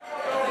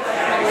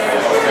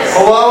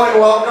Hello and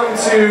welcome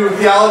to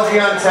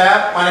Theology on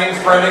Tap. My name is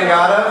Brendan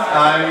Gata.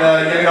 I'm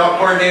the Young Adult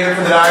Coordinator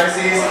for the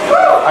Diocese.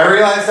 I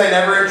realized I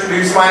never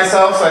introduced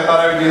myself, so I thought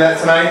I would do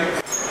that tonight.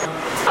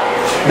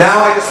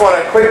 Now I just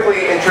want to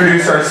quickly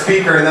introduce our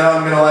speaker, and then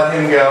I'm going to let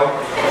him go.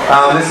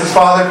 This is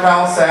Father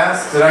Pawel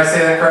Sass. Did I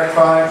say that correct,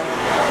 Father?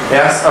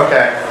 Yes?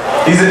 Okay.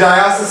 He's a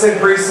diocesan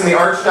priest in the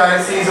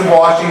Archdiocese of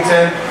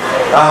Washington,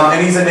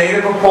 and he's a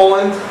native of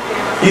Poland.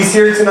 He's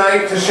here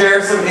tonight to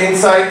share some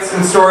insights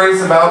and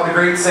stories about the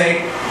great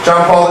saint,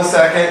 John Paul II.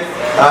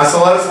 So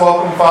let us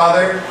welcome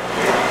Father.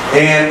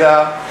 And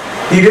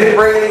he didn't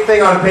bring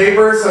anything on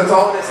paper, so it's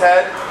all in his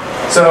head.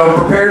 So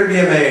prepare to be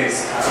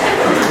amazed.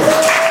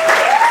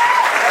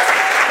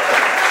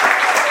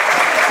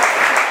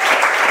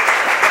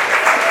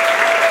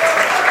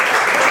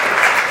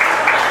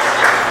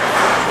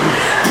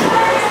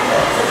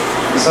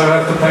 So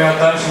I have to pay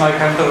attention. I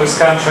came to this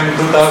country in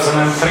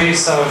 2003,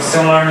 so I'm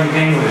still learning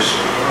English.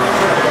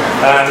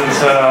 And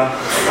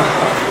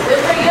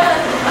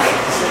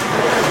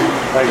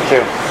thank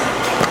you.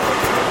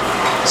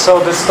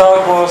 So this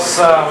talk was,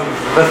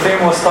 the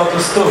theme was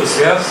Totus Tuus,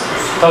 yes?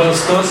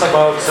 Totus Tuus,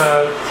 about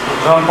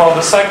John Paul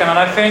II. And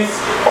I think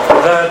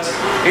that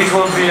it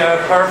will be a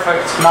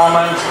perfect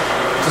moment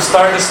to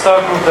start this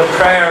talk with the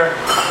prayer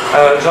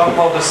John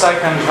Paul II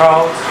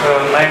wrote,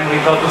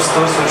 namely Totus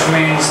Tuus, which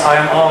means I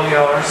am all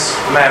yours,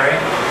 Mary.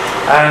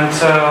 And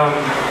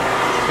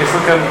if we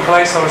can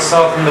place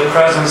ourselves in the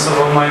presence of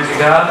Almighty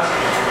God,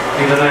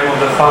 in the name of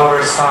the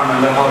Father, Son,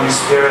 and the Holy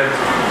Spirit,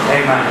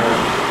 Amen.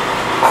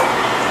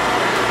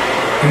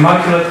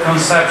 Immaculate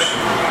Conception,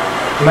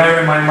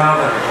 Mary my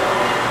Mother,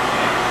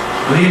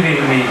 live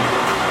in me,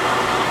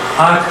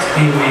 act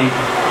in me,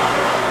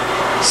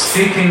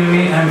 speak in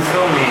me and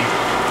through me.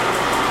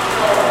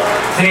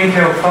 Think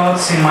your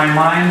thoughts in my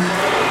mind,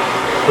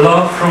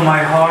 love through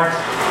my heart,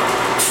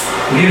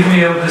 give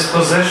me your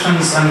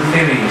dispositions and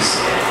feelings.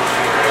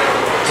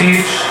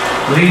 Teach,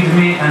 lead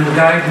me and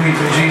guide me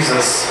to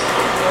Jesus.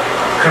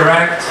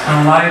 Correct,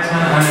 enlighten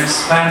and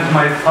expand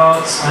my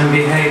thoughts and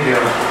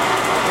behavior.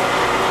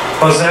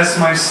 Possess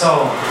my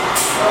soul.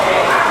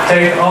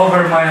 Take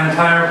over my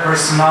entire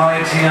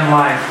personality and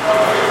life.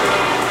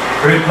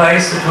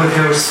 Replace it with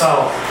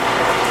yourself.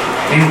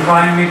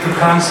 Incline me to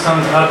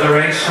constant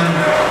adoration.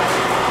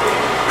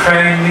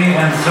 Pray in me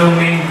and through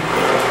me,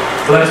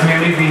 let me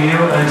live in you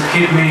and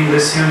keep me in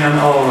this union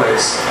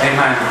always.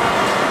 Amen.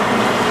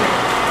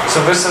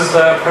 So this is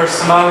the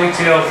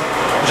personality of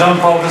John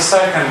Paul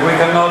II. We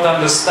cannot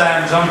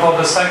understand John Paul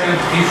II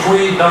if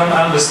we don't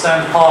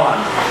understand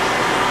Poland.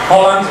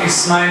 Poland is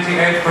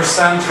 98%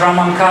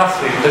 Roman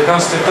Catholic. The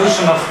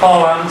Constitution of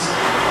Poland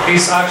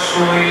is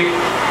actually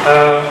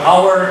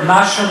our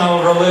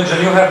national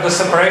religion. You have the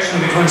separation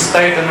between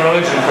state and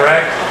religion,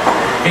 correct?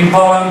 In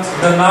Poland,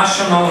 the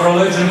national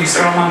religion is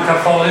Roman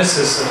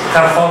Catholicism.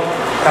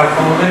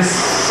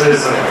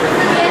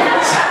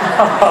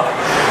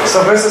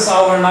 So this is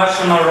our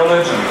national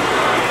religion.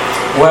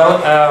 Well,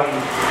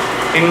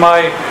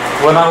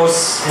 when I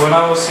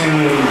was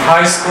in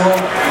high school,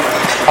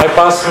 I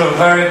passed through a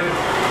very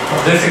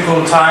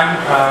difficult time.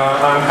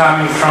 I'm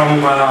coming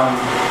from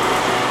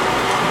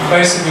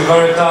basically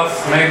very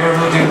tough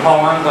neighborhood in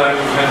Poland,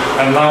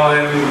 and now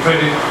I'm in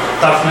pretty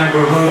tough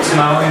neighborhood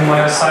now in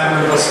my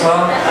assignment as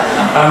well.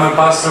 I'm a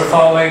pastor of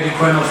Our Lady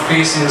Queen of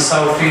Peace in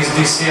Southeast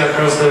DC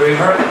across the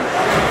river.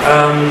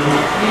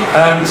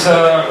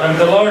 And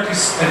the Lord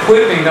is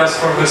equipping us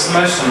for this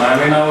mission. I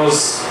mean, I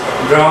was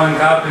growing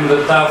up in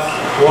the tough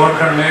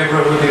worker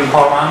neighborhood in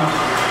Poland,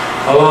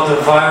 a lot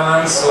of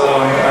violence,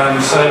 and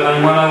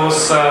when I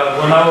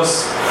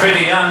was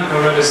pretty young, I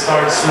already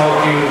started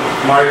smoking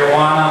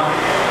marijuana.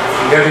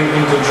 Getting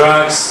into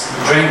drugs,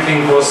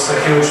 drinking was a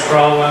huge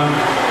problem.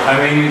 I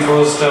mean, it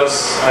was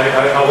just,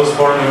 I was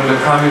born in the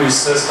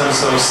communist system,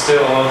 so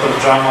still a lot of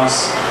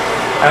dramas.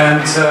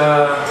 And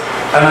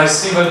I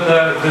see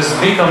that this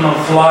beacon of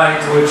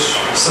light, which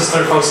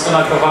Sister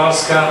Faustyna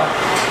Kowalska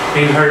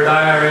in her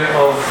diary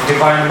of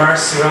Divine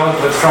Mercy wrote,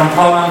 that from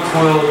Poland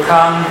will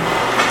come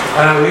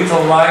a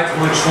little light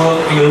which will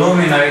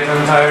illuminate the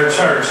entire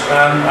church.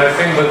 And I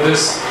think that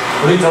this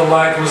little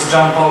light was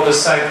John Paul II.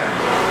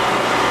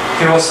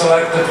 He was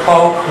elected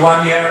Pope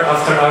 1 year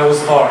after I was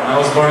born. I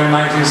was born in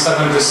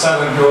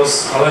 1977. He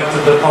was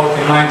elected the Pope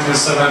in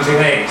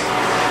 1978.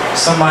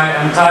 So my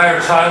entire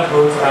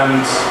childhood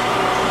and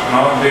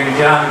being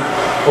young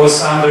was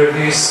under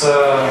his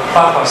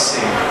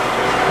papacy.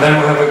 Then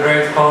we have a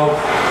great Pope,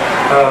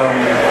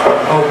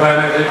 Pope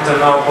Benedict,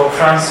 and now Pope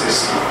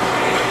Francis.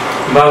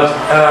 But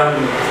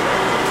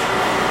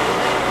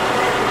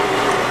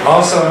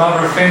also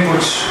another thing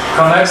which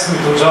connects me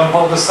to John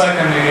Paul II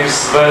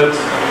is that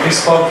he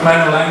spoke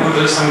many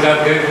languages, and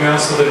God gave me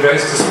also the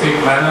grace to speak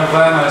many of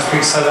them. I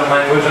speak 7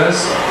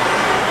 languages,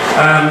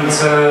 and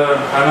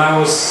I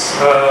was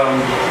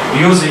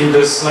using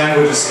these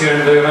languages here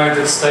in the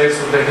United States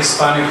with the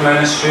Hispanic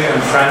ministry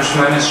and French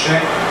ministry.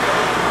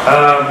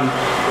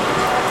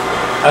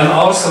 And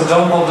also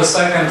John Paul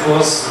II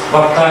was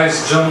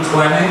baptized June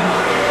 20,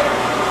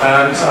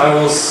 and I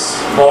was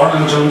born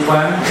on June 20.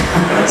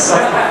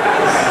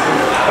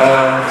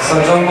 So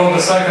John Paul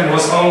II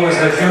was always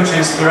a huge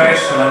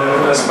inspiration,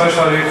 and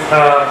especially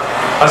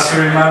as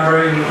you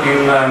remember in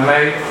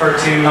May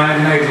 13,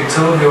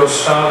 1982, he was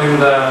shot in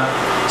the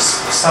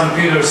St.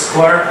 Peter's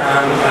Square,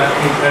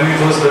 and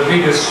it was the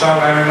biggest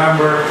shock. I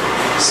remember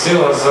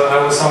still as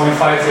I was only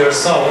 5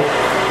 years old,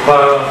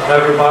 but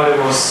everybody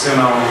was,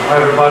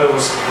 everybody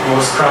was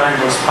crying,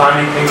 was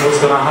panicking, what's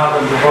going to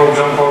happen to Pope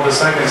John Paul II,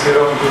 is he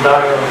going to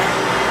die?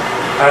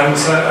 And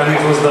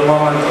it was the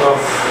moment of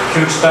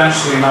huge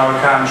tension in our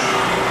country.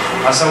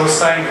 As I was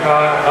saying,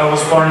 I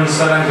was born in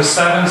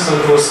 1977, so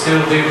it was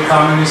still the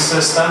communist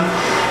system.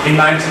 In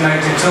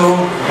 1992,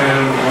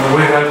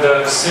 we had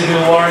the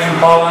civil war in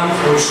Poland,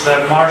 which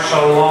the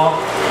martial law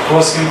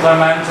was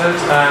implemented,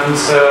 and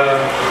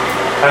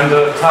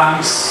the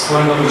tanks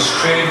went on the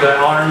street,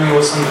 the army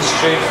was on the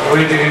street.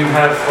 We didn't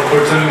have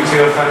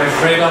opportunity of any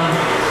freedom.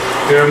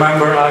 You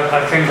remember,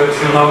 I think that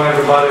you know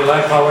everybody,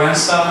 Lech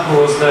Wałęsa, who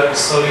was the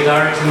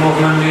Solidarity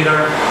movement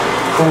leader,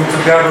 who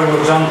together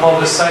with John Paul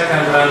II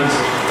and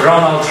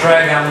Ronald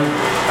Reagan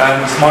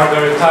and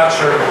Margaret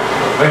Thatcher,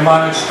 they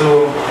managed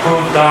to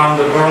put down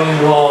the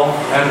Berlin Wall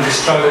and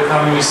destroy the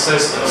communist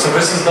system. So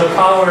this is the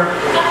power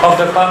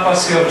of the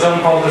papacy of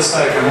John Paul II.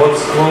 What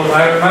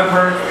I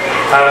remember,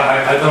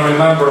 I don't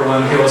remember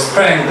when he was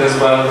praying this,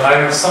 but I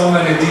have so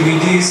many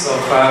DVDs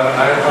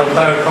I have an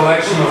entire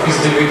collection of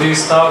his DVD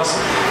talks.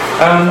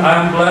 And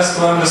I'm blessed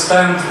to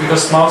understand,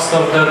 because most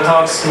of the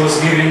talks he was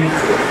giving,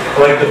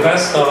 like the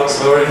best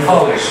talks, were in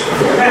Polish.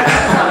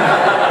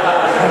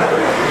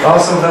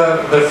 Also,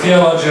 the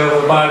Theology of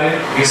the Body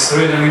is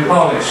written in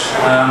Polish.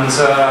 And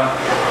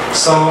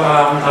so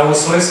I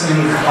was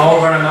listening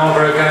over and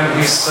over again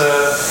his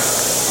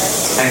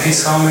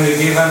homily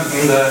given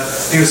in the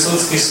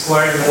Piłsudski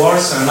Square in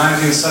Warsaw in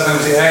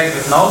 1978,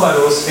 but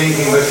nobody was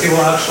thinking that he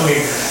will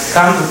actually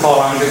come to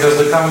Poland, because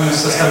the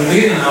communist system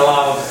didn't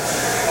allow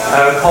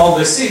Paul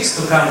VI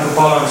to come to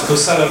Poland to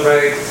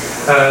celebrate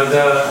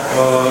the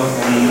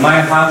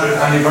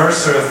 900th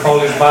anniversary of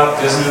Polish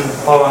baptism.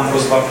 Poland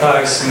was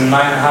baptized in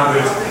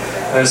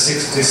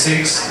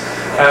 966,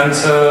 and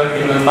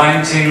in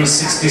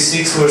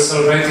 1966 we were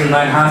celebrating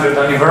 900th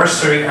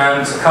anniversary,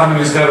 and the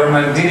communist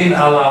government didn't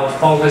allow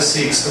Paul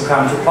VI to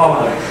come to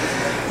Poland.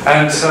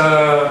 And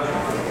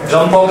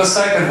John Paul II,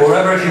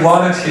 wherever he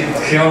wanted,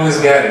 he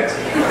always get it.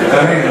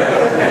 I mean,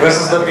 this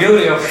is the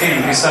beauty of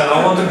him. He said,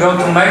 I want to go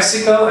to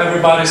Mexico.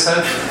 Everybody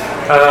said,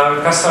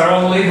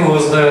 Casaroli, who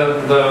was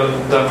the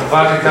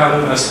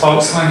Vatican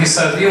spokesman, he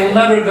said, you will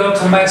never go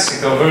to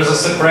Mexico. There is a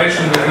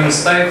separation between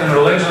state and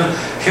religion,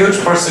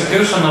 huge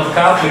persecution of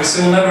Catholics.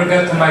 You will never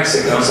get to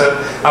Mexico. He said,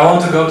 I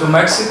want to go to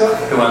Mexico.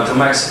 He went to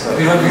Mexico,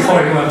 even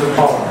before he went to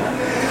Poland.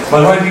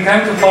 But when he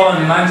came to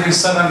Poland in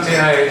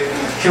 1978,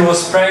 he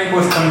was praying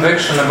with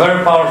conviction, a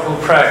very powerful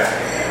prayer.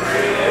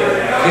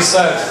 He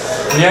said,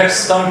 niech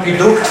wstąpi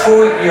duch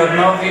Twój I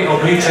odnowi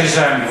oblicze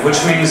ziemi,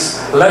 which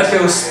means, let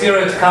your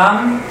spirit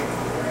come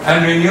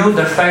and renew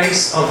the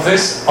face of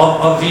this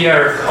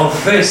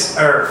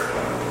earth.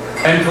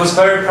 And it was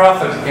very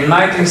prophetic. In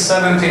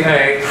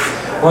 1978,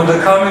 when the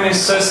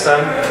communist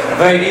system,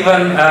 they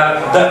even,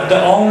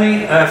 the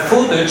only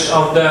footage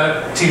of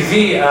the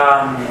TV,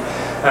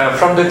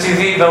 from the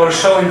TV, they were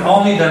showing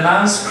only the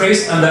nuns,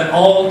 priests, and the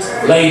old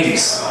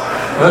ladies.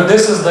 But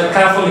this is the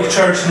Catholic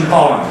Church in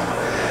Poland.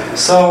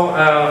 So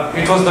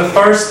it was the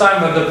first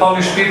time that the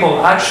Polish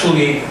people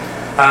actually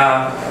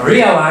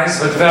realized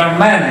that there are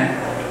many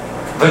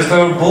that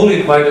were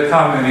bullied by the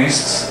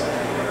communists,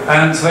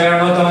 and there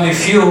are not only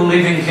few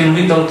living in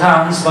little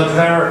towns, but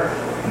there are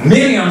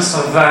millions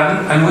of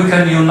them, and we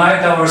can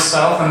unite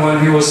ourselves. And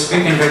when he was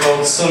speaking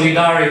about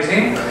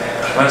solidarity,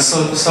 when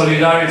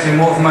solidarity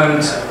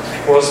movement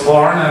was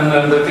born, and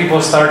then the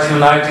people start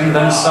uniting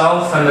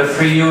themselves, and the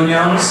free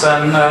unions,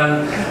 and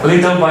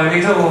little by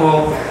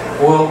little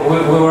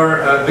we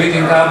were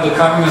beating up the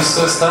communist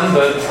system,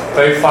 but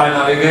they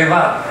finally gave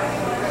up.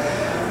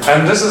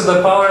 And this is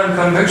the power and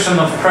conviction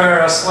of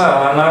prayer as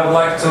well. And I would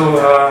like to,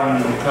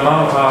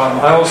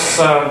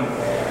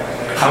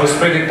 I was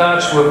pretty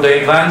touched with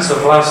the events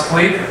of last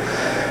week.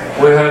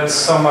 We had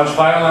so much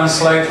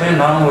violence lately,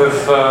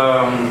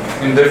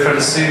 in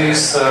different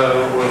cities,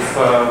 with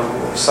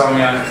some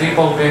young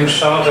people being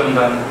shot, and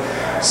then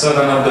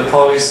 7 of the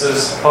police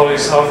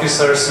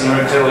officers in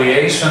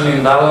retaliation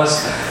in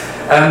Dallas,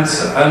 and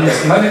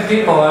many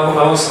people.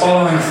 I was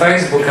following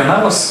Facebook, and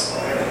I was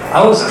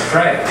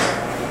afraid,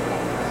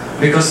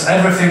 because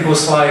everything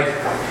was like,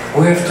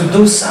 we have to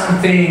do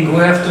something, we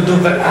have to do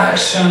the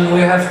action,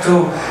 we have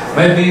to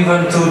maybe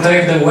even to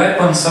take the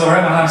weapons or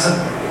whatever. And I said,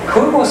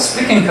 who was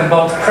speaking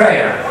about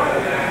prayer?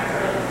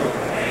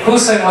 Who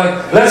said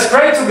like, let's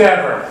pray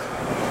together,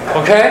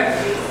 okay?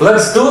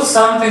 Let's do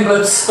something,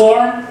 let's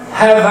storm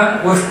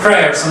heaven with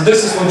prayers. And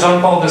this is what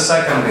John Paul II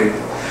did.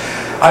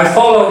 I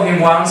followed him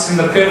once in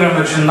the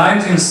pilgrimage in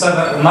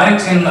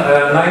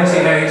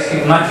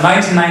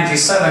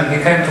 1997. He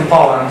came to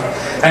Poland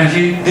and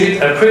he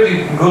did a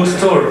pretty good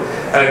tour.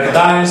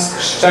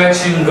 Gdańsk,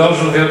 Szczecin,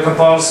 Gorzów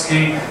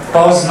Wielkopolski,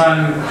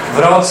 Poznań,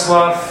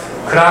 Wrocław,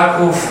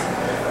 Kraków,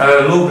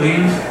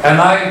 Lublin,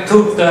 and I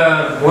took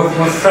with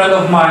a friend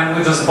of mine,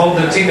 we just bought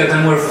the ticket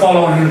and we're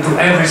following him to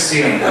every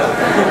city.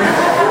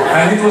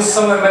 And it was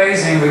so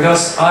amazing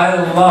because I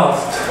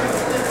loved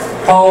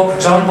Pope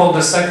John Paul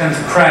II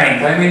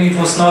praying. I mean, it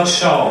was not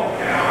show.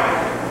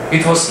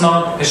 It was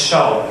not a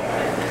show.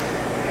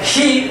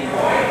 He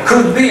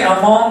could be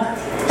among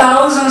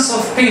thousands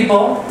of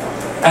people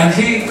and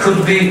he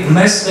could be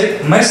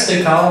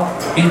mystical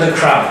in the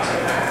crowd.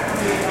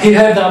 He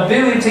had the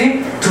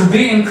ability to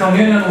be in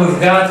communion with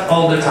God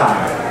all the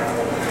time.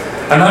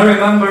 And I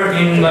remember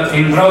in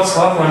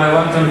Wrocław when I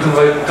went into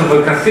to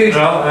the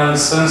cathedral, and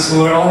since we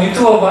were only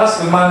two of us,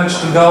 we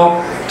managed to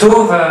go to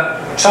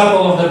the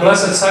Chapel of the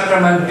Blessed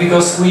Sacrament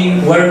because we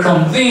were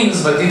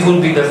convinced that it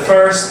will be the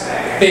first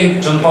thing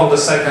John Paul II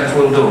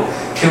will do.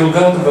 He will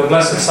go to the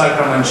Blessed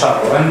Sacrament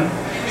Chapel. And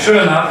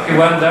sure enough, he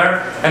went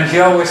there and he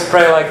always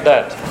prayed like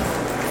that.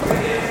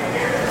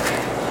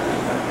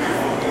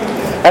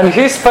 And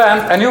he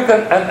spent, and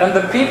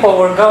the people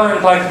were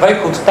going like they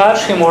could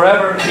touch him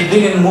wherever. He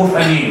didn't move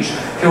an inch.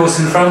 He was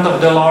in front of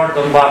the Lord,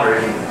 don't bother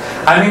him.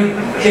 I mean,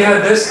 he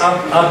had this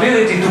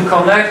ability to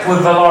connect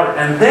with the Lord,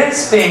 and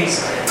these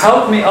things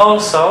helped me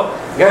also,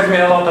 gave me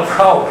a lot of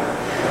hope,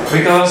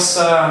 because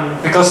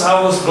I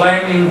was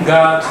blaming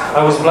God,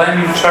 I was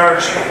blaming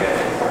church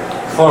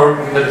for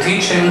the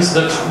teachings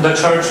that the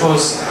church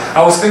was.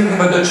 I was thinking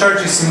that the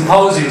church is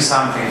imposing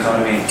something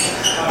on me.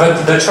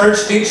 But the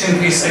church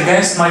teaching is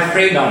against my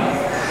freedom.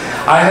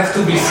 I have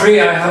to be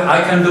free,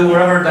 I can do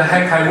whatever the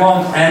heck I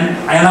want, and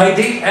I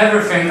did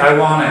everything I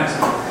wanted.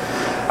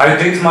 I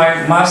did my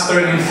master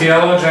in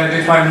theology, I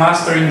did my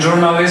master in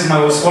journalism, I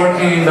was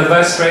working in the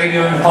best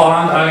radio in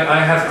Poland,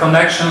 I have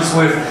connections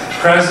with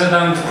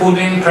President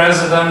Putin,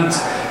 President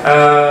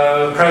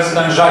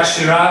Jacques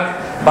Chirac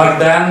back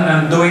then,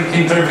 and doing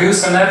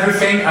interviews and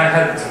everything. I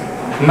had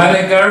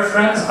many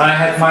girlfriends, I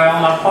had my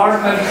own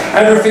apartment,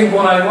 everything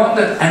what I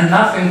wanted, and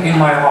nothing in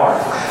my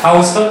heart. I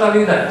was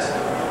totally dead.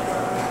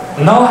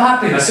 No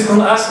happiness. You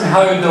could ask me,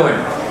 how are you doing?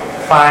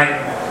 Fine.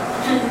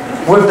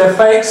 With the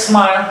fake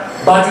smile,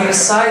 but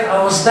inside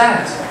I was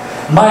dead.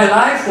 My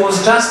life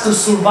was just to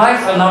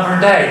survive another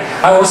day.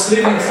 I was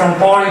living from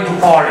party to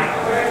party.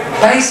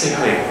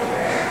 Basically.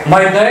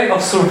 My day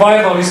of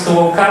survival is to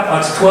wake up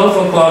at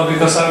 12 o'clock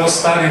because I was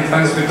studying,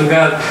 thanks be to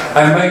God.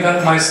 I made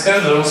up my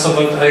schedule so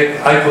that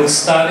I could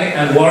study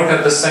and work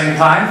at the same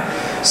time.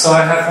 So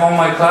I have all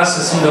my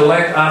classes in the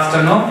late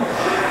afternoon.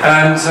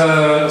 And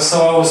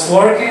so I was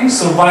working,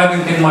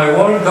 surviving in my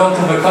work, go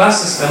to the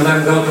classes and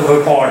then go to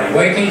the party.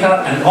 Waking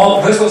up and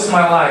all, this was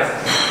my life.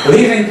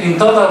 Living in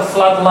total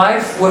flat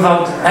life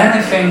without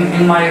anything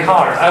in my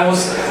heart. I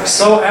was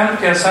so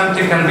empty as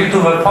empty can be, to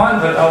the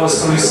point that I was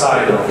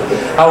suicidal.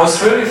 I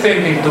was really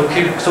thinking to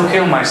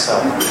kill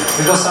myself.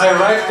 Because I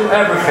arrived to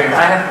everything.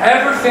 I had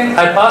everything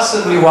I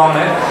possibly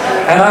wanted,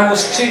 and I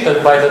was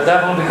cheated by the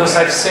devil because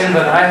I've seen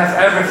that I have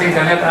everything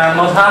and yet I am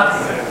not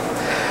happy.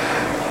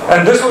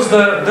 And this was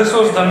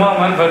the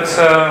moment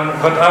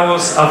that I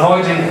was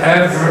avoiding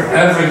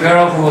every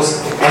girl who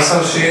was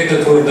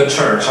associated with the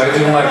church. I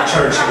didn't like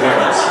church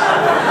girls.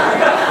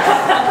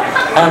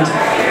 And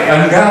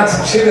God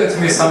cheated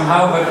me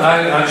somehow, but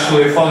I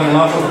actually fell in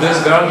love with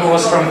this girl who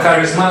was from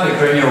Charismatic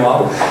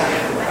Renewal.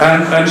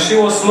 And she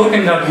was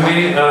looking at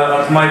me,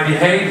 at my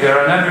behavior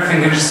and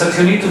everything, and she said,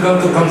 "You need to go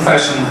to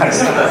confession." I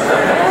said,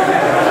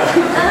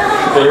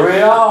 "Here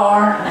we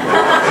are.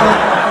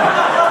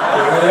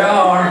 Here we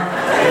are."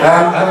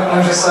 And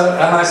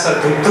I said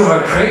to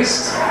a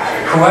priest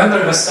who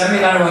entered the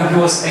seminar when he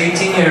was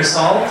 18 years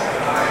old,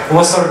 who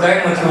was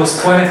ordained when he was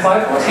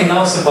 25, what he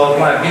knows about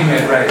life, give me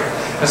a break.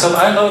 I said,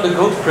 "I know the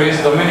good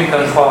priest,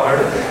 Dominican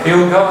father, you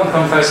will go and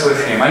confess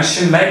with him." And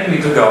she made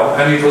me to go,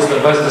 and it was the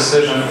best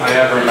decision I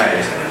ever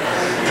made.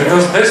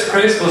 Because this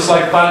priest was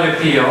like Padre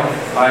Pio,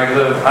 I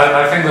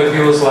think that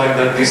he was like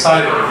the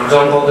disciple of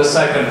John Paul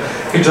II.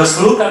 He just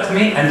looked at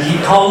me and he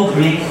told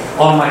me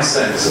all my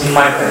sins in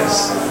my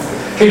face.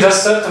 He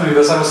just said to me,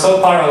 because I was so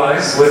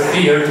paralyzed with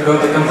fear to go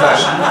to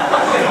confession,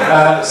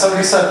 so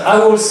he said, "I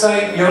will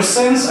say your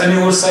sins and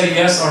you will say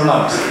yes or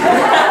not."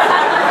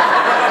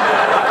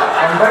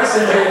 And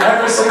basically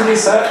everything he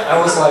said, I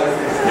was like,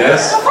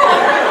 yes.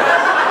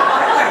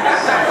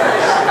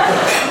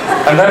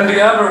 And then the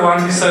other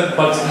one, he said,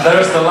 "But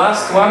there's the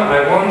last one,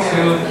 I want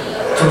you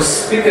to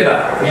speak it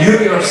up, you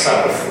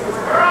yourself."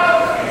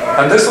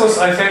 And this was,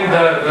 I think,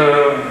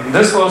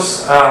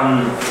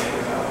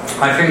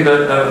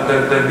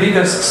 the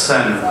biggest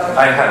sin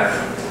I have,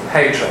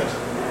 hatred.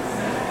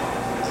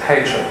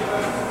 Hatred.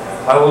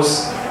 I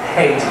was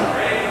hating.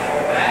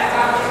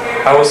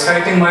 I was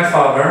hating my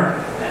father,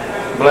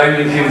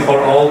 blaming him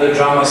for all the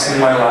dramas in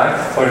my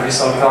life, for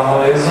his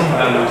alcoholism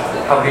and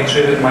how he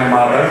treated my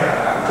mother.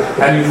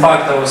 And in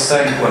fact, I was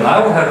saying, when I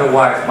will have a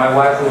wife, my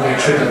wife will be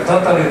treated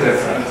totally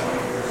different.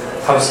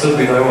 how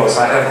stupid I was.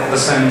 I have the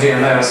same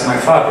DNA as my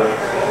father.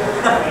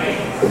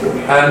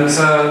 And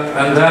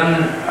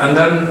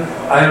then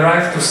I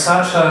arrived to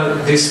such a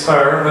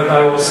despair that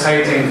I was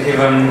hating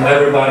even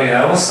everybody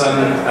else,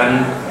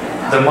 and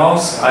the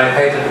most I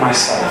hated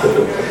myself.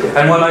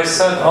 And when I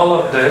said all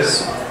of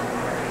this,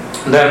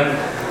 then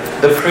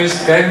the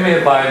priest gave me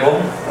a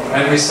Bible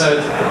and he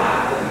said,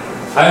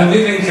 I'm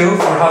leaving you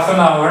for half an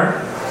hour.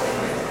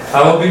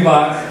 I will be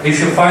back.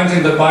 If you find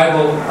in the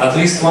Bible at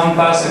least one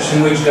passage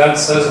in which God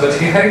says that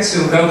He hates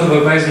you, go to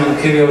the basement,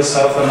 kill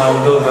yourself, and I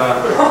will do the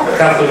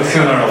Catholic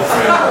funeral for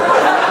you.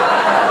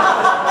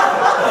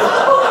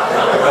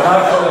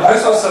 And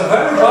this was a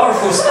very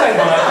powerful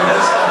statement. I think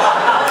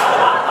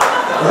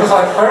it was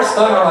like first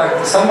time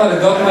somebody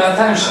got my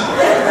attention.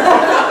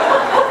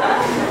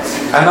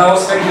 And I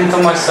was thinking to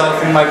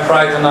myself in my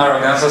pride and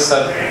arrogance, I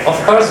said, of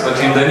course, but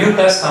in the New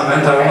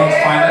Testament I will not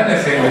find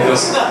anything,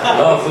 because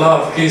love,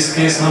 love, kiss,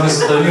 kiss, no,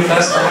 this is the New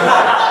Testament.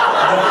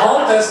 The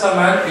Old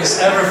Testament is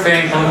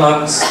everything,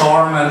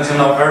 storm and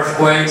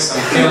earthquakes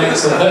and killings,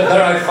 so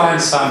there I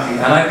find something,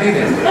 and I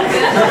did it.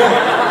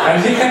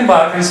 And he came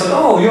back and said,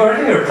 oh, you are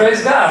here,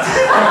 praise God.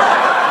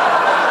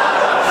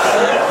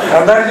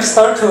 And then he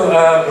started to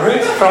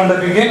read from the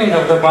beginning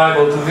of the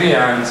Bible to the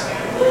end.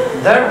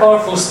 Their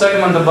powerful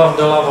statement about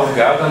the love of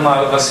God, and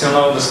as you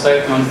know the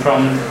statement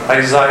from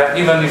Isaiah,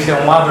 even if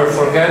your mother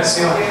forgets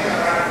you,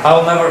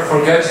 I'll never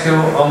forget you.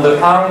 On the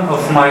palm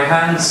of my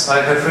hands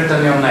I have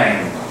written your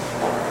name.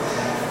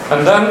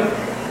 And then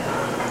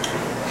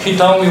he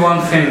told me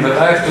one thing, that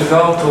I have to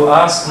go to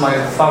ask my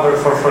father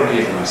for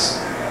forgiveness.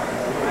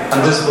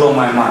 And this blew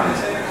my mind.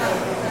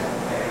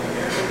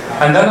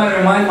 And then I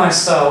remind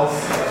myself,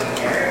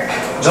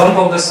 John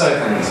Paul II,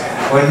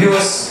 when he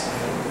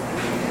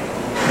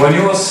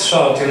was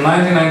shot in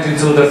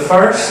 1992, the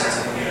first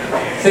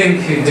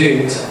thing he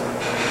did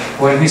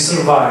when he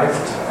survived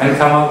and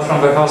came out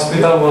from the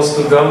hospital was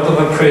to go to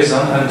the prison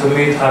and to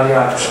meet Ali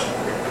Akbar.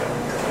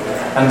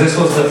 And this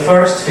was the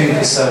first thing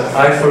he said,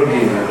 I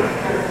forgive you.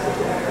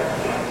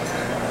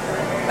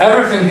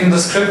 Everything in the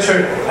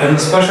scripture, and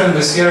especially in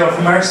this year of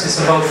mercy, is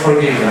about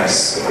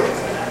forgiveness.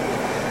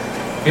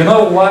 You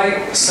know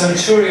why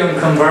centurion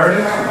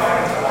converted?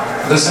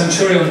 The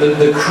centurion,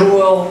 the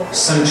cruel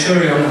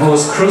centurion who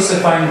was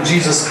crucifying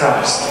Jesus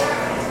Christ.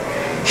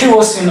 He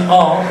was in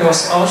awe, he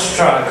was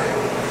awestruck,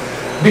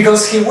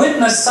 because he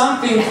witnessed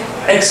something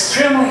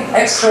extremely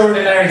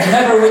extraordinary. He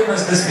never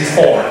witnessed this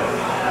before.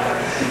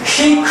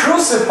 He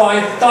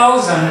crucified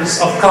thousands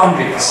of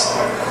convicts,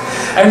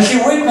 and he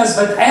witnessed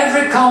that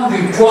every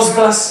convict was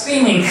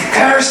blaspheming,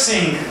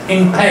 cursing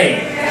in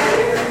pain.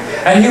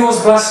 And he was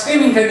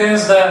blaspheming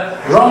against the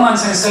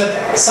Romans and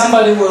said,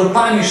 somebody will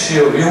punish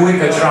you, you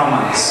wicked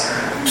Romans.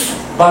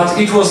 But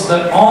it was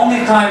the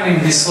only time in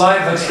his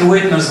life that he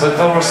witnessed that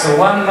there was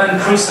one man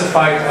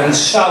crucified and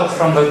shout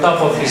from the top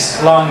of his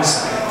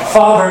lungs,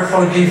 Father,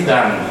 forgive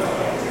them.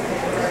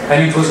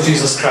 And it was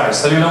Jesus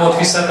Christ. And you know what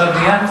he said at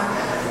the end?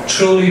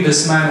 Truly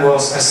this man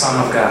was a son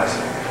of God.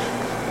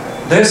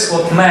 This is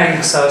what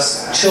makes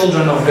us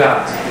children of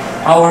God.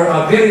 Our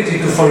ability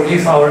to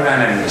forgive our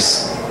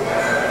enemies.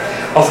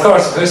 Of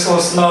course, this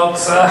was not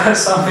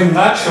something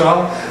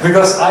natural,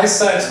 because I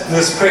said to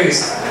this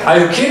priest, are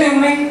you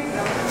kidding me?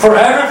 For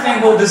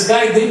everything what this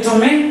guy did to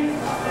me?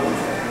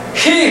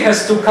 He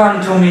has to come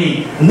to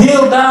me,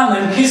 kneel down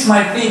and kiss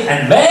my feet,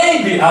 and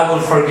maybe I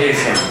will forgive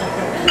him.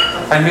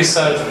 And he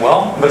said,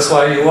 well, that's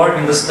why you are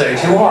in the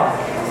state you are.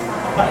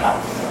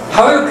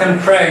 How you can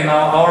pray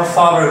now, our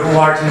Father who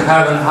art in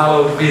heaven,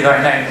 hallowed be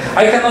thy name.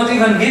 I cannot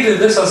even give you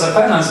this as a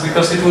penance,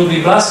 because it will be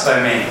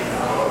blasphemy.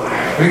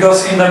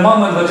 Because in the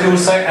moment that you will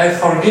say, I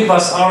forgive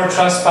us our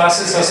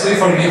trespasses as we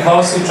forgive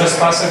those who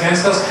trespass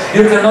against us,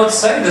 you cannot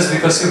say this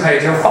because you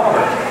hate your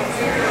father.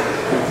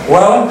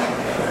 Well,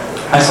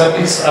 I said,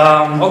 it's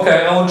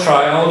okay, I will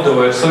try, I will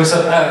do it. So he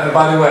said,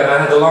 by the way, I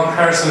had the long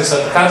hair, so he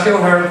said, cut your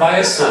hair, buy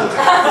a suit.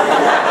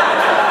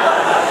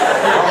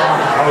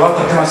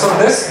 So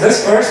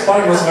this first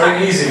part was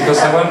very easy, because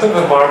I went to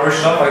the barber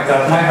shop, I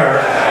cut my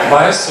hair,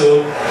 buy a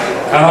suit,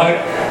 and I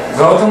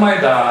go to my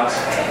dad.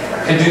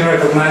 He didn't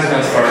recognize me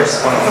at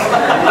first.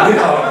 We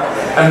talked.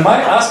 And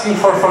my asking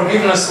for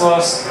forgiveness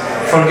was,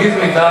 forgive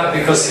me, Dad,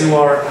 because you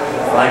are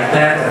like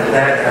that, and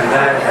that, and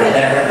that, and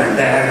that, and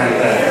that, and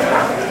that.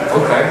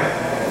 Okay.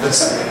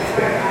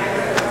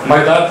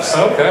 My dad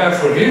said, okay, I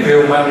forgive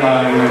you, man.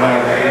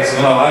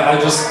 I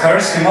just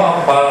cursed him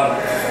off, but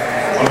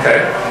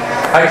okay.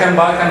 I came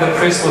back and the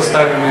priest was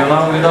telling me, you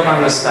don't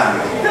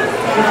understand.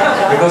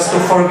 Because to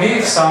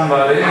forgive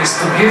somebody is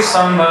to give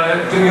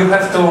somebody, you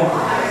have to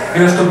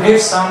give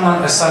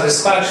someone a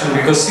satisfaction,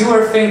 because you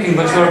are thinking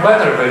that you are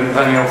better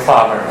than your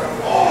father.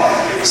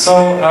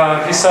 So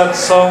he said,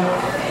 so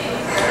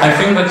I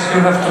think that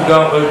you have to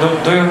go,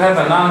 do you have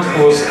an aunt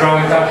who was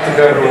growing up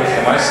together with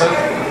him? I said,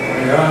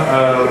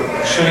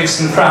 yeah, she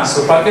lives in France,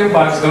 so pack your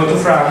bags, go to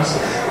France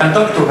and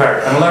talk to her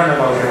and learn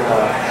about your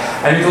dad.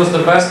 And it was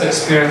the best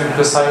experience,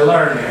 because I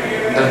learned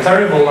the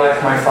terrible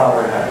life my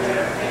father had.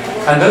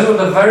 And that was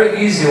a very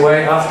easy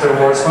way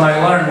afterwards, when I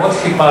learned what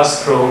he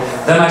passed through,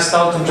 then I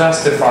started to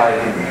justify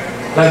him.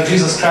 Like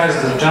Jesus Christ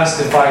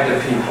justified the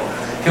people.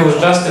 He was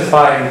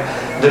justifying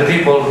the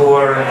people who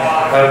were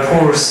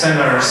poor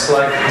sinners,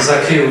 like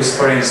Zacchaeus,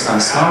 for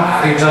instance. No?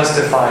 He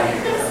justified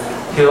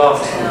him. He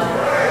loved him.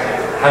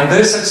 And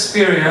this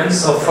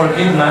experience of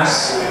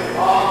forgiveness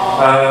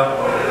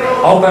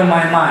opened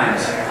my mind.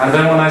 And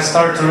then when I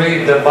start to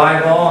read the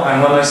Bible,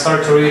 and when I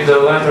start to read the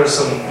letters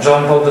of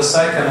John Paul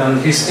II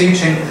and his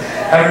teaching,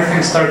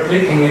 everything started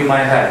clicking in my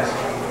head.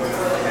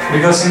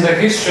 Because in the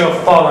history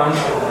of Poland,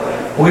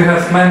 we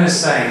have many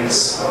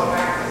saints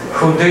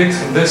who did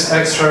this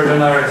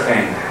extraordinary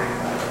thing.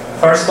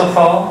 First of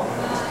all,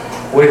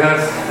 we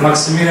have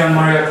Maximilian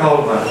Maria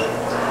Kolbe.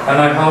 And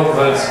I hope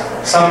that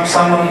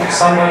someone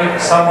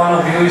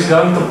of you is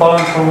going to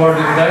Poland for World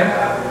Day.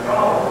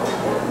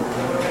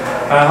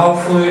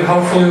 Hopefully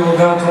we'll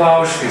go to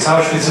Auschwitz.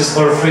 Auschwitz is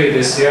for free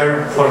this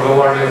year for the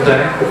World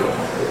Day.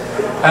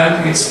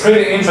 And it's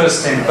pretty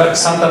interesting, but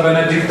Santa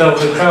Benedicta of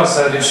the Cross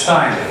at each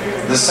time,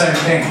 the same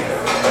thing.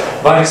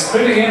 But it's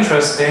pretty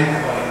interesting,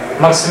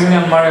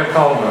 Maximilian Maria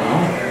Kolbe,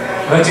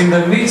 that in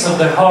the midst of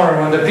the horror,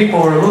 when the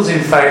people were losing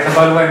faith, and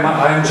by the way,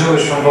 I am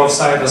Jewish from both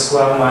sides as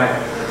well, my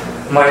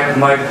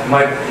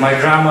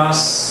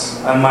grandmas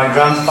and my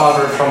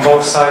grandfather from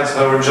both sides,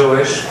 they were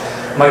Jewish.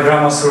 My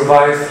grandma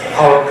survived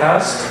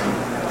Holocaust.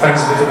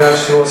 Thanks be to God,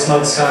 she was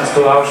not sent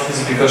to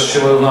Auschwitz because she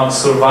will not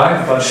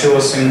survive, but she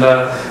was in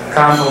the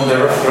camp on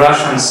the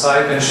Russian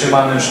side and she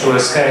managed to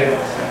escape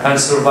and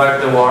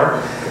survive the war.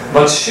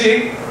 But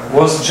she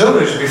was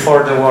Jewish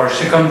before the war.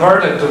 She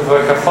converted to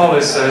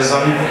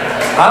Catholicism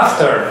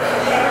after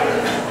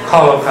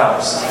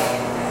Holocaust.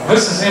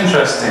 This is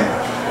interesting.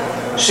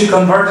 She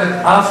converted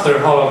after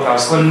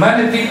Holocaust, when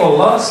many people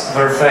lost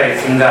their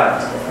faith in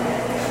God.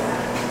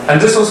 And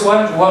this was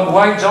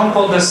why John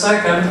Paul II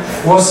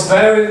was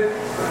very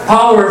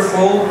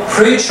powerful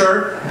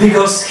preacher,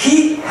 because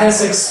he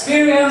has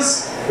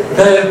experienced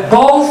the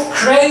both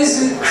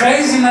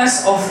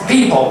craziness of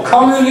people,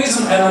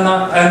 communism and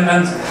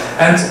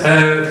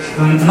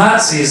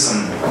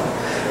Nazism.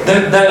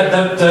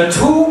 The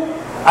two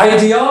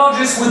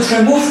ideologies which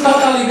removed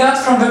totally God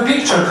from the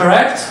picture,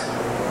 correct?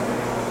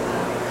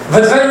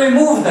 But they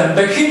removed them.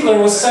 The Hitler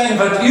was saying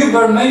that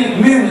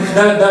Übermensch,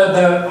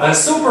 the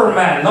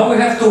Superman. Now we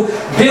have to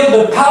build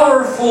a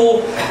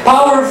powerful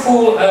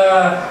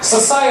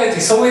society.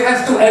 So we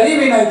have to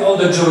eliminate all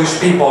the Jewish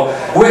people.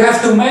 We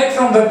have to make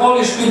from the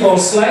Polish people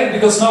slaves,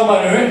 because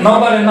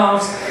nobody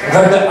knows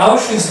that the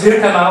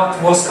Auschwitz-Birkenau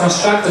was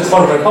constructed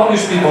for the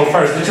Polish people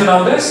first. Did you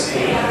know this?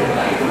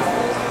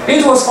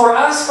 It was for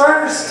us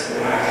first.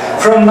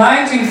 From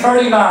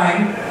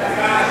 1939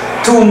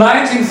 to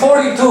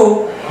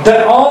 1942,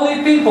 the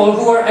only people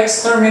who were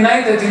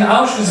exterminated in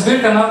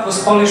Auschwitz-Birkenau was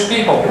Polish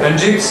people, and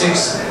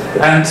gypsies,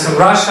 and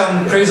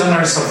Russian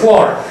prisoners of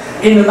war.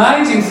 In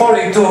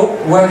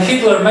 1942, when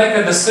Hitler made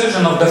a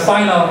decision of the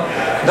final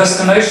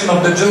destination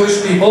of the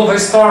Jewish people, they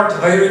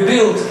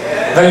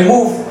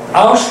moved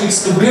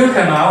Auschwitz to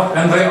Birkenau,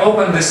 and they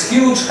opened this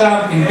huge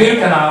camp in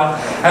Birkenau,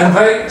 and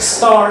they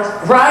start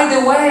right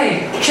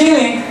away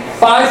killing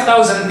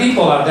 5,000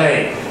 people a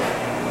day.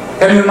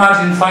 Can you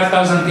imagine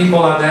 5,000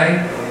 people a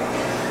day?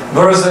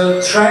 There was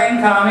a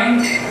train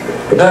coming,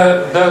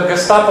 the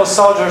Gestapo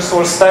soldiers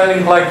were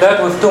standing like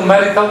that with two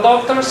medical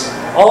doctors,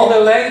 all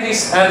the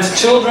ladies and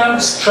children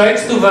straight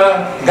to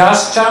the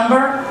gas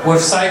chamber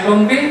with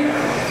cyclone B,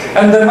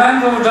 and the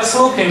men were just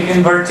looking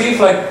in their teeth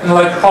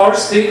like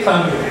horse teeth,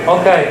 and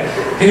okay,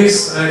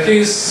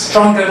 he's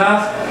strong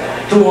enough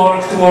to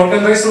work,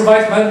 and they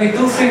survived maybe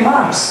 2-3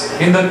 months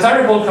in the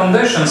terrible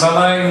conditions. And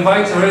I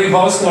invite really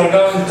those who are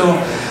going to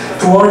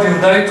World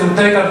Day to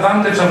take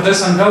advantage of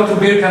this and go to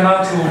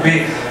Birkenau. It will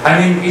be, I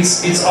mean,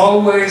 it's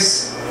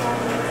always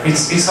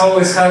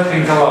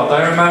helping a lot.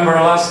 I remember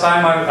last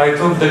time I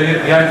took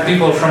the young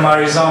people from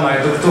Arizona.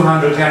 I took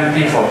 200 young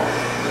people.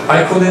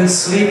 I couldn't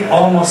sleep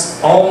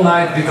almost all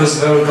night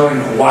because they were going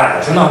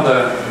wild, you know,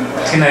 the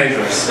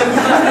teenagers.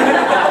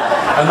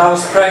 And I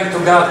was praying to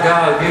God,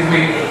 give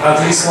me at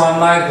least one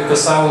night,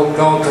 because I will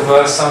go to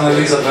the St.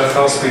 Elizabeth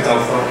Hospital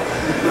for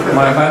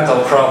my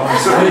mental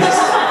problems, please.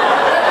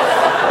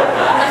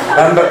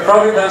 And the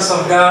providence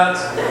of God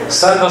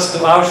sent us to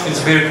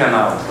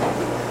Auschwitz-Birkenau.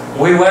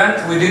 We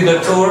did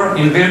the tour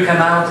in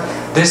Birkenau.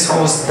 This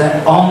was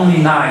the only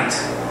night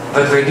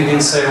that they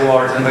didn't say a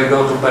word, and they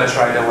go to bed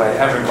right away,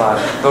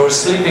 everybody. They were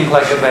sleeping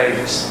like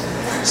babies.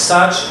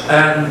 Such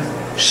a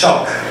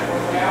shock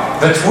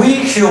that we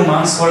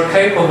humans were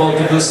capable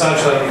to do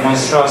such a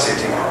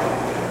monstrosity.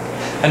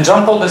 And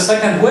John Paul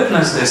II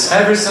witnessed this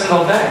every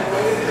single day.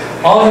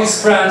 All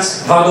his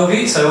friends,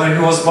 Wadowice, when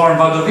he was born,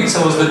 Wadowice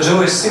was the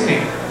Jewish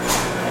city.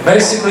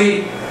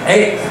 Basically,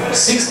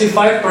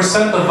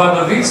 65% of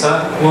Wadowice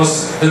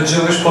was the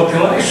Jewish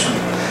population.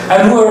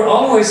 And we were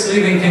always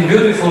living in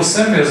beautiful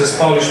symbiosis,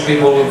 Polish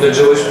people with the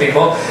Jewish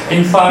people.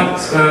 In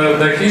fact,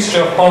 the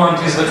history of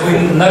Poland is that we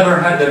never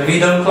had a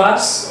middle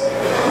class.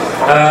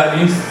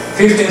 In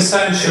 15th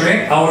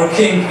century, our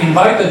king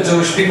invited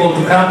Jewish people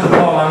to come to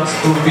Poland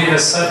to be as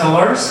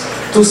settlers,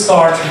 to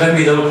start the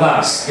middle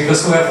class,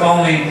 because we have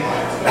only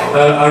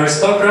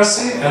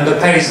aristocracy and the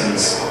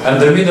peasants,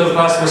 and the middle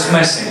class was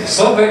missing.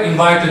 So they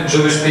invited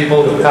Jewish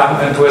people to come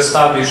and to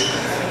establish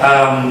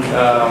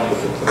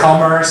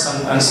commerce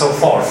and so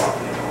forth.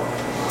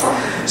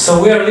 So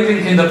we are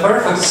living in the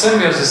perfect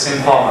symbiosis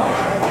in Poland.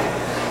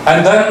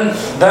 And then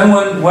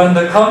when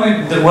the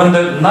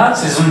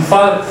Nazism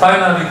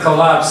finally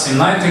collapsed in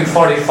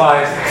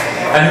 1945,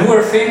 and we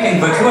were thinking,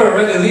 but we were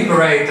already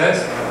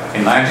liberated.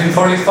 In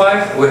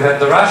 1945, we had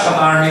the Russian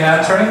army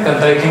entering and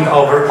taking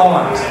over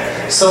Poland.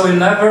 So we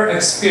never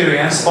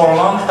experienced for a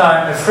long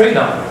time a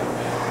freedom.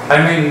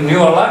 I mean,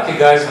 you are lucky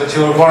guys, but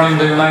you were born in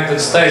the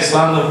United States,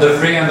 land of the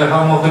free and the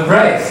home of the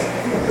brave.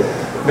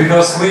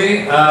 Because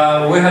we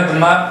had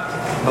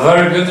a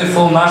very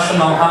beautiful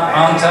national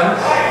anthem,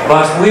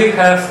 but we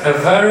have a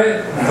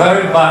very,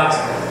 very bad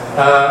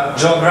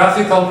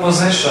geographical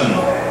position.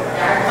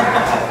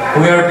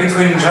 We are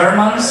between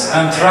Germans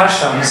and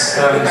Russians,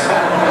 and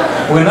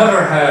we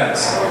never had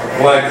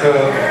like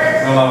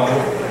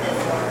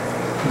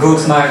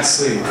good night's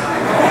sleep.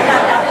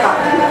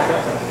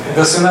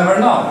 Because you never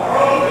know,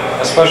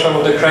 especially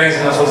with the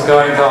craziness what's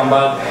going on.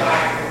 But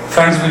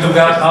thanks be to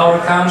God, our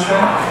country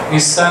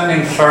is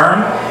standing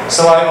firm.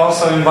 So I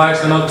also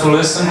invite you not to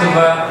listen to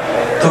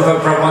the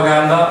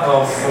propaganda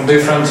of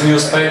different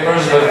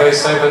newspapers, but they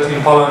say that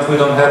in Poland we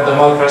don't have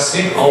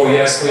democracy. Oh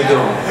yes, we do.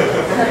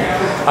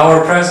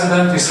 Our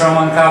president is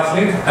Roman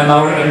Catholic, and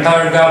our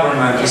entire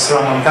government is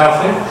Roman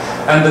Catholic,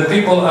 and the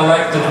people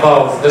elected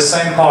both the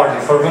same party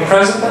for the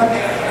president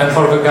and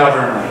for the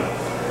government.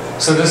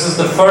 So this is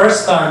the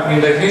first time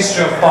in the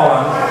history of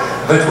Poland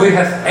that we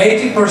have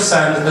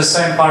 80% the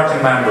same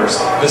party members.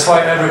 That's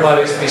why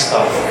everybody is pissed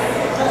off.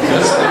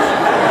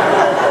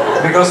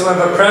 Because we have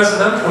a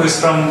president who is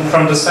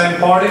from the same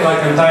party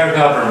like entire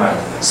government.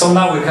 So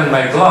now we can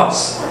make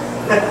laws.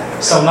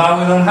 So now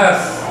we don't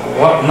have,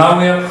 now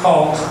we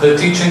uphold the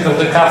teaching of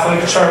the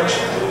Catholic Church,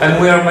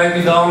 and we are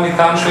maybe the only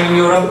country in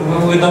Europe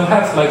we don't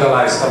have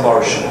legalized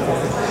abortion.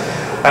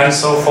 And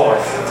so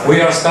forth. We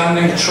are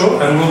standing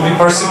true and will be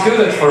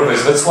persecuted for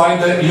this. That's why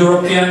the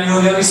European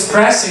Union is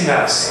pressing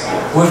us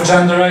with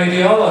gender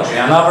ideology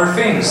and other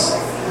things.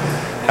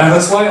 And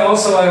that's why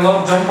also I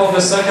love John Paul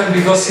II,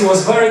 because he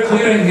was very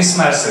clear in his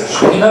message.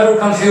 He never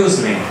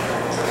confused me.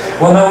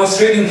 When I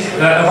was reading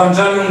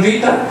Evangelium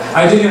Vitae,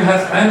 I didn't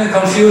have any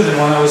confusion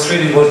when I was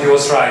reading what he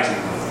was writing.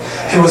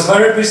 He was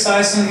very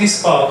precise in his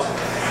thought.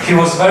 He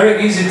was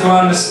very easy to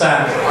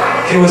understand.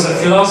 He was a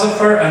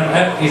philosopher,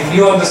 and if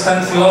you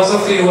understand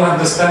philosophy, you will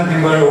understand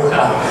him very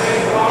well.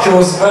 He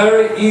was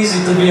very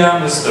easy to be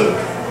understood.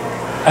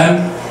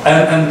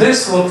 And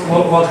this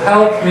what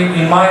helped me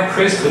in my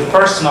priesthood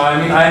personally.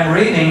 I mean, I'm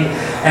reading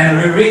and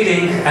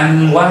rereading,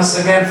 and once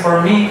again,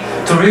 for me,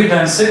 to read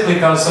the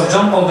encyclicals of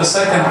John Paul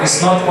II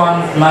is not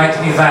one night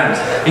event.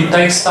 It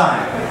takes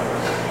time,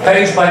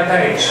 page by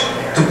page,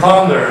 to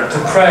ponder, to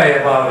pray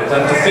about it,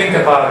 and to think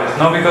about it.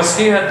 No, because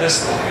he had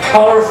this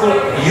powerful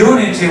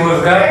unity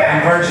with God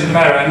and Virgin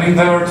Mary. I mean,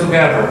 they were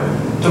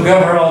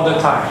together all the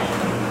time.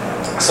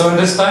 So in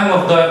this time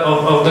of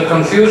the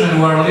confusion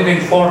we're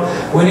living for,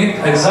 we need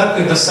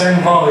exactly the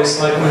same voice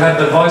like we had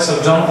the voice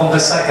of John Paul II.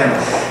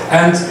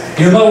 And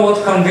you know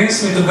what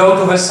convinced me to go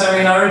to the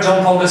seminary,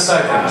 John Paul II?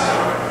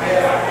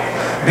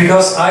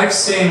 Because I've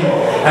seen,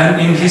 and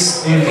in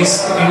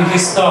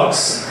his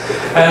talks,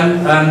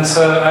 and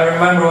I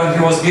remember when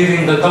he was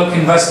giving the talk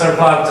in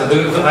Westerplatte.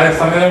 Are you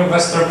familiar with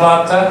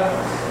Westerplatte?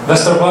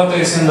 Westerplatte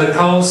is in the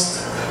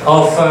coast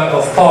of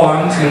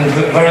Poland,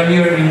 very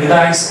near in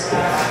Gdańsk.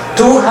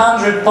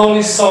 200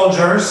 Polish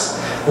soldiers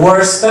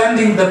were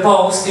standing in the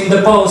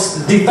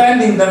post,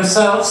 defending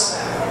themselves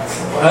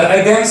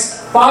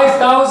against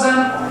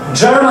 5,000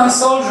 German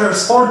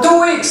soldiers for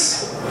 2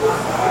 weeks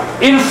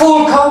in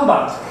full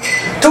combat.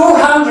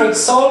 200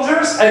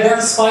 soldiers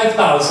against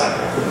 5,000.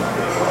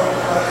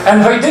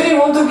 And they didn't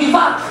want to give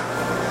up.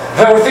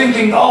 They were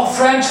thinking, oh,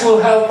 French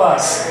will help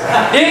us,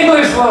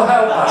 English will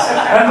help us,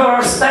 and they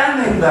were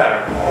standing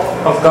there.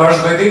 Of course,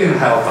 they didn't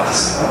help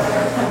us.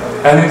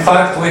 And in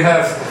fact,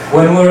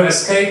 when we're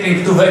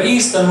escaping to the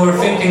east and we're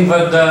thinking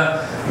that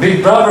the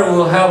Big Brother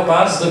will help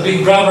us, the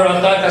Big Brother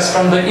attack us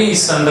from the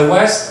east, and the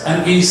west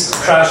and east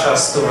crash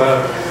us to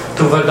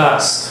the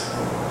dust.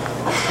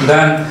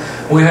 Then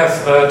we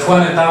have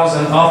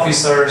 20,000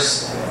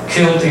 officers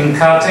killed in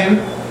Katyn.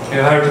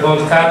 You heard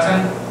about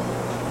Katyn?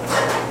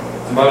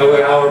 By the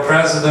way, our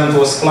president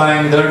was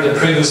flying there, the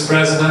previous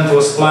president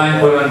was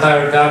flying with an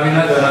entire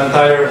cabinet, an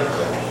entire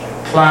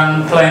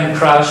plane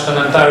crashed,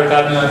 an entire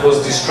cabinet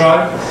was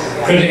destroyed.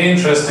 Pretty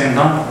interesting,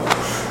 huh?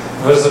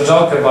 There's a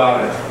joke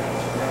about it.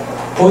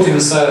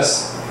 Putin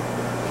says,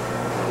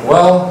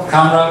 well,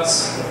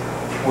 comrades,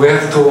 we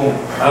have to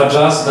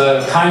adjust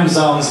the time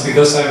zones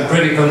because I'm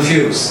pretty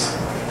confused.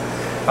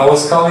 I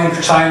was calling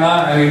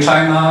China, and in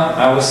China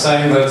I was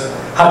saying that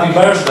happy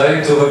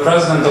birthday to the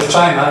president of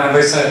China, and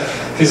they said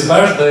his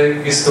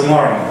birthday is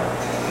tomorrow.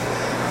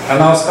 And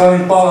I was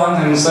calling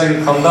Poland and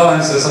saying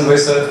condolences, and they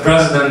said,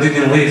 President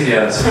didn't leave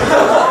yet.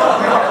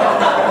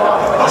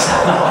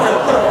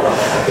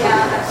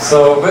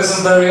 So this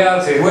is the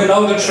reality. We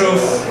know the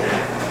truth.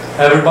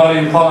 Everybody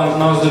in Poland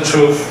knows the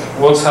truth,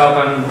 what's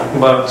happened,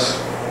 but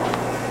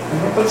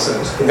that's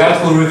it.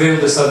 God will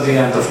reveal this at the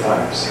end of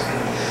times.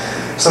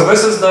 So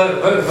this is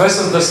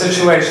the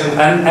situation,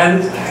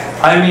 and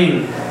I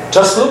mean,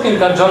 just looking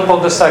at John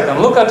Paul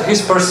II, look at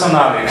his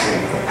personality.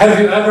 Have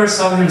you ever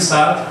saw him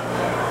sad?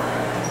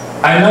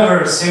 I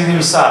never seen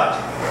him sad.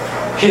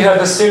 He had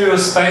a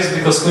serious face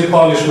because we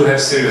Polish do have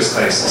serious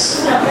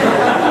faces.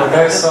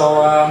 Okay,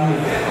 so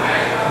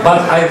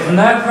but I've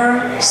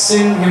never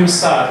seen him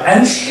sad.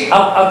 And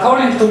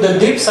according to the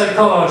deep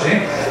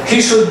psychology,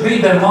 he should be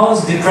the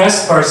most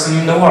depressed person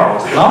in the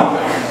world, no?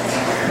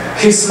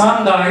 His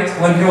mom died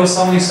when he was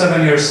only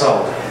 7 years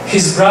old.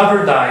 His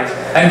brother died,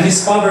 and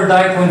his father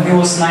died when he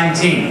was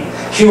 19.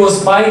 He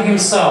was by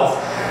himself,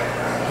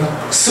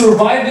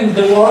 surviving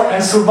the war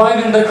and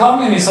surviving the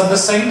communists at the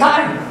same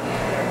time.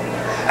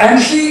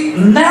 And he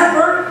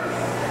never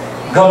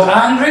got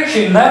angry,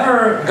 he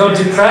never got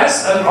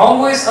depressed, and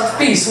always at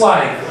peace.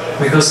 Why?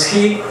 Because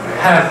he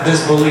had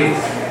this belief.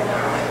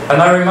 And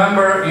I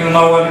remember, you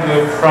know, when,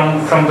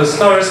 from the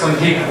stories, when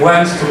he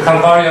went to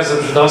Kalwaria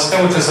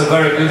Żydowska, which is a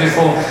very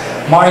beautiful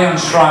Marian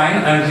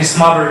shrine, and his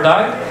mother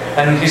died,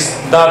 and his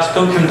dad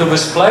took him to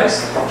this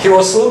place. He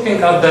was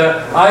looking at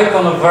the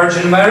icon of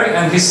Virgin Mary,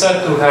 and he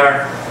said to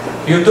her,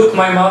 "You took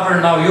my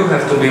mother, now you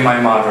have to be my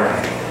mother."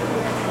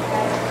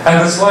 And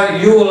that's why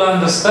you will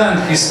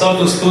understand his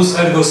totus tus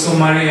ergo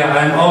sum Maria,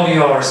 I am all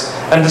yours.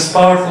 And this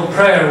powerful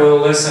prayer we're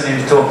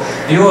listening to.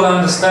 You will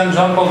understand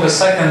John Paul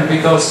II,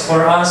 because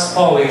for us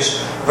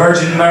Polish,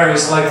 Virgin Mary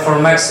is like for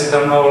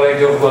Mexican Our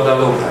Lady of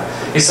Guadalupe.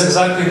 It's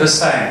exactly the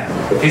same.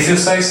 If you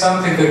say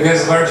something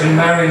against Virgin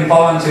Mary in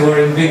Poland, you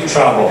are in big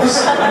troubles.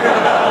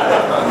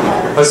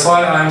 That's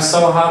why I'm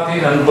so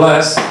happy and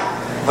blessed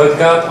that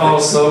God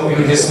also,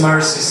 in His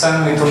mercy,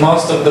 sent me to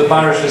most of the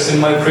parishes in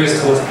my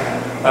priesthood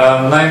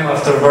named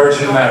after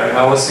Virgin Mary.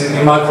 I was in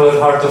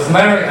Immaculate Heart of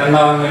Mary, and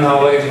now I'm in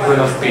Our Lady Queen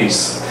of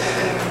Peace.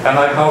 And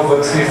I hope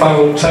that if I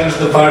will change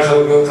the parish, I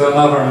will go to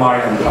another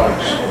Marian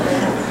parish.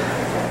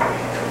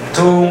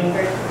 To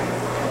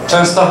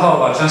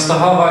Częstochowa.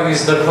 Częstochowa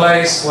is the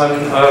place when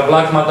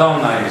Black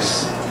Madonna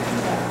is.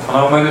 I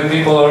know many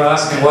people are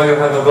asking why you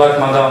have a Black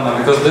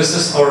Madonna, because this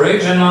is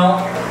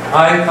original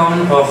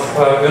icon of,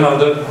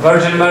 the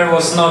Virgin Mary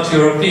was not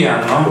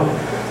European, no?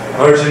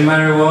 Virgin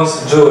Mary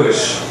was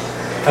Jewish.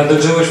 And the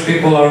Jewish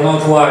people are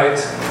not white,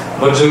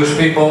 but Jewish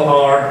people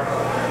are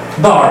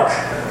dark.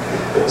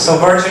 So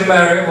Virgin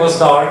Mary was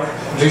dark,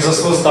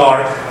 Jesus was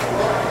dark,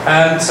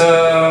 and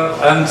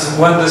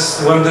when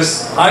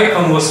this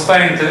icon was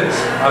painted,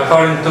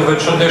 according to the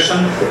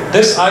tradition,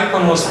 this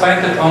icon was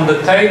painted on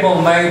the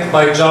table made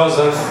by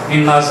Joseph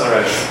in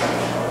Nazareth.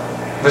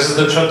 This is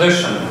the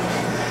tradition,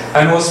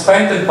 and was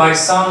painted by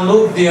Saint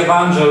Luke the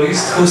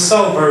Evangelist, who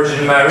saw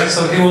Virgin Mary.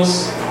 So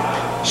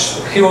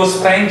he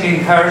was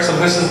painting her, so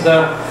this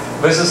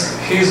is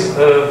his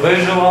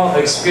visual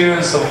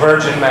experience of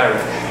Virgin Mary.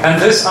 And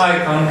this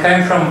icon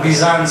came from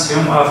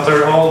Byzantium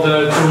after all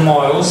the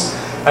turmoils,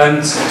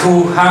 and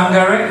to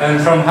Hungary, and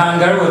from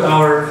Hungary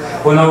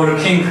when our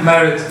king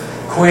married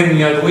Queen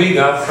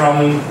Jadwiga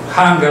from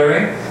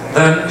Hungary,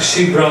 then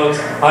she brought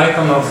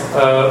icon of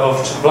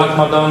Black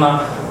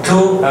Madonna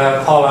to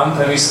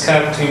Poland, and is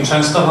kept in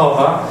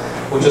Częstochowa,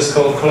 which is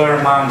called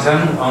Clare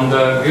Mountain. On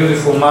the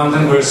beautiful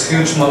mountain there is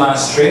huge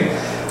monastery,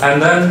 and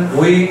then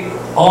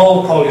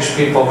all Polish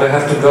people, they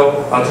have to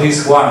go at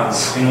least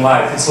once in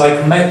life. It's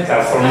like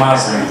Mecca for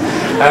Muslim,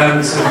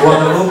 and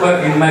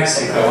Guadalupe in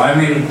Mexico. I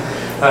mean,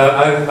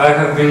 I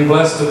have been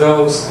blessed to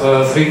go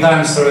 3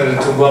 times already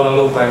to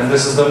Guadalupe, and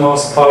this is the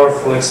most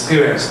powerful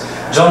experience.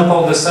 John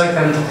Paul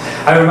II,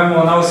 I remember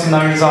when I was in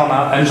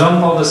Arizona and John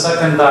Paul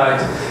II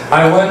died,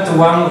 I went to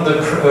one of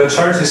the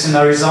churches in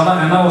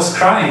Arizona, and I was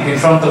crying in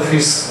front of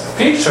his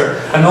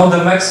picture, and all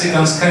the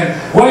Mexicans came,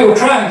 "Why are you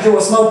crying? He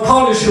was not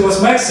Polish, he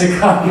was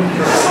Mexican."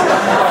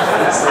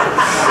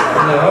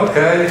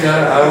 Okay,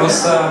 yeah, I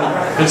was,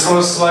 it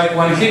was like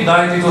when he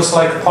died, it was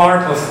like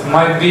part of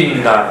my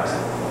being died.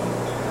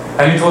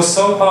 And it was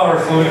so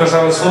powerful, because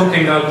I was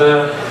looking at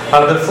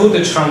the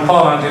footage from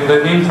Poland in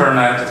the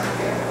internet.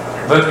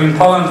 But in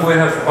Poland we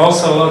have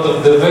also a lot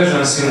of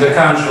divisions in the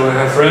country. We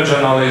have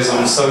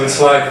regionalism, so it's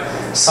like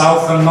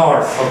south and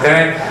north,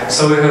 okay?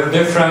 So we have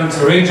different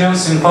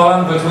regions in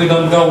Poland, but we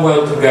don't go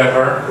well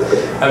together,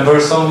 and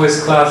there's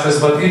always clashes.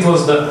 But it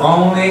was the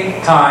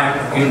only time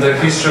in the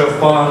history of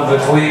Poland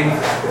that we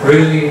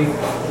really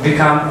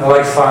become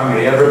like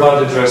family.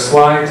 Everybody dressed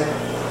white.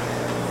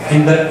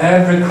 In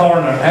every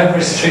corner,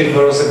 every street,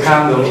 there was a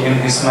candle in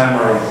his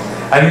memory.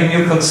 I mean,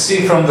 you could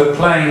see from the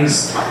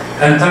plains,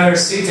 entire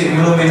city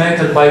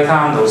illuminated by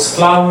candles.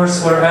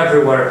 Flowers were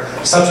everywhere.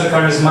 Such a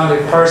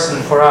charismatic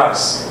person for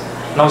us.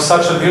 Now,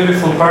 such a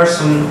beautiful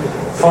person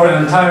for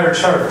an entire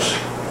church.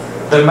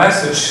 The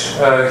message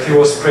he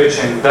was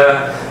preaching,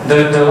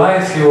 the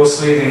life he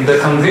was leading, the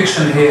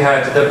conviction he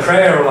had, the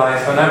prayer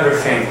life and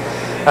everything.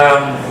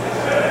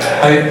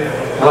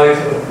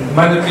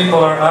 Many people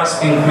are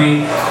asking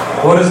me,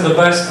 what is the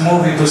best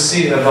movie to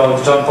see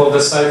about John Paul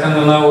II?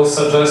 And I will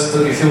suggest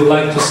that if you would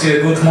like to see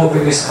a good movie,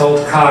 it's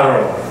called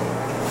Carol.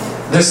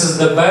 This is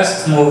the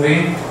best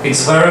movie.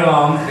 It's very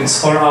long, it's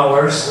 4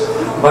 hours,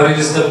 but it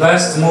is the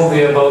best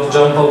movie about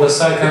John Paul II,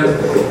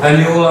 and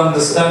you will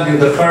understand in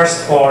the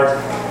first part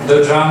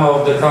the drama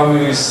of the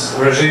communist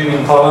regime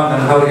in Poland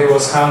and how he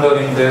was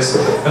handling this.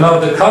 You know,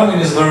 the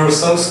communists were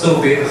so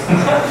stupid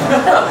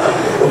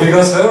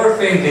because they were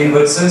thinking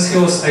that since he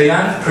was a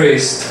young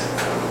priest,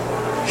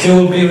 he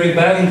will be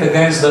rebelling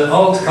against the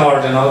old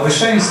Cardinal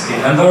Wyszyński,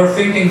 and they were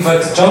thinking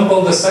that John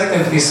Paul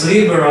II is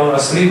liberal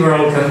as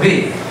liberal can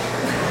be.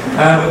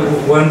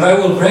 And when they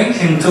will bring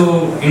him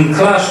in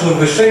clash with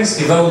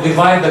Wyszyński, they will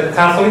divide the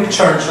Catholic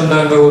Church and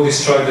then they will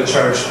destroy the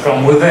Church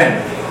from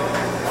within.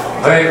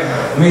 They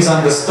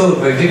misunderstood,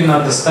 they didn't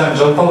understand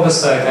John Paul II,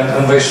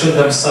 and they shoot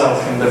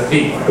themselves in the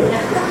feet.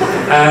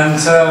 And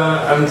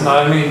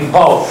I mean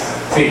both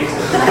feet.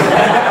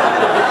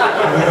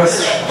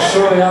 Because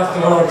surely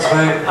afterwards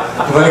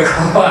they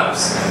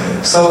collapse.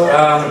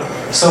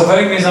 So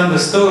they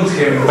misunderstood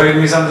him, they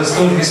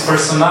misunderstood his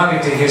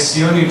personality, his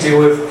unity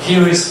with, he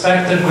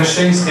respected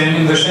Wyszyński,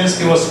 and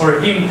Wyszyński was for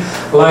him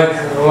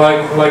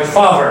like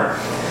father.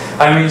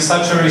 I mean,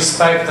 such a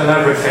respect and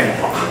everything.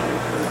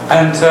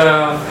 And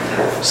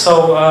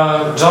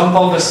John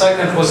Paul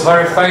II was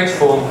very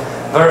faithful,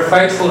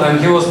 and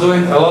he was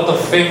doing a lot of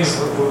things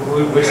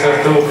which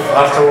have to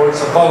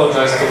afterwards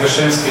apologize to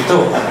Wyszyński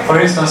too. For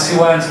instance, he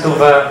went to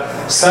the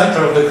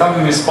center of the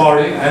Communist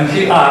Party and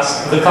he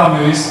asked the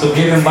communists to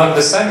give him back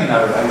the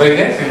seminary, and they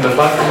gave him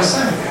back the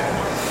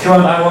seminary. He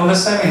went, I want the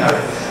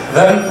seminary.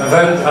 Then,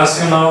 as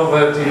you know,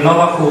 that in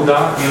Nowa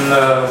Huta, in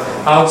the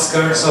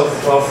outskirts of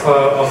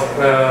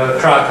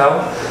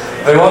Krakow,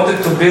 they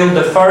wanted to build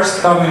the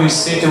first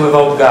communist city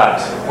without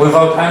God,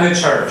 without any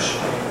church.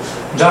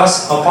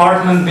 Just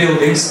apartment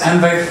buildings,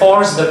 and they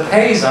forced the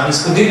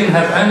peasants who didn't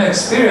have any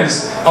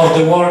experience of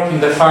the work in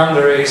the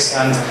foundries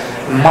and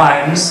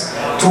mines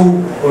to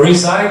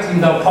reside in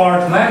the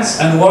apartments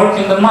and work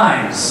in the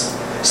mines.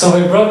 So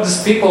they brought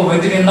these people, they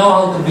didn't know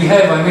how to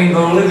behave. I mean, they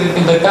were living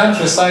in the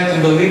countryside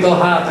in the little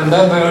hut, and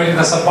then they were in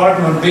these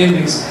apartment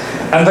buildings,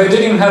 and they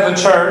didn't have a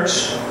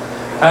church.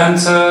 And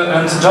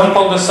John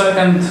Paul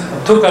II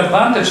took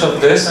advantage of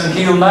this, and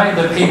he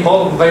united the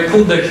people. They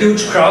put the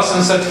huge cross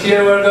and said,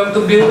 here we're going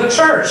to build a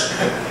church.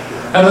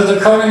 And the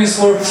communists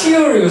were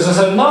furious. They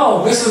said,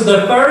 no, this is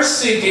the first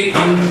city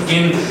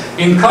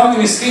in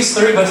communist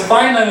history, but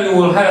finally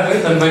we'll have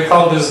it. And they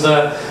called this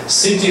the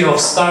city of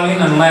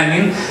Stalin and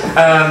Lenin.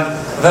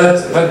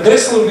 That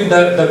this will be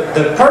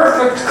the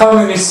perfect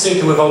communist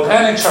city without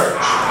any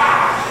church.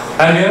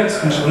 And yet,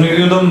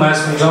 you don't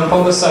mess with John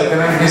Paul II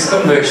and his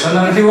conviction,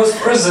 and he was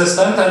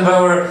persistent, and they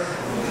were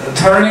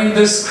turning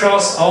this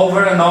cross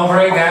over and over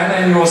again,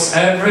 and it was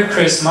every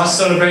Christmas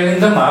celebrating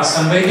the Mass,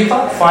 and they give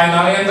up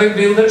finally, and they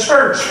build a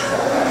church.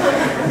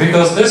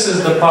 Because this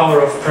is the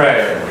power of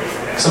prayer.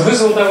 So this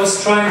is what I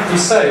was trying to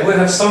say. We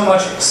have so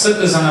much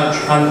citizen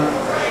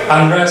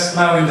unrest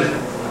now in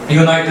the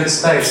United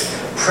States.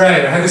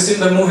 Prayer. Have you seen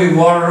the movie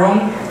War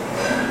Room?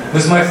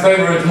 This is my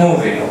favorite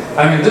movie.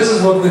 I mean, this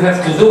is what we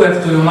have to do. We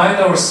have to unite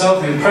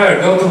ourselves in prayer.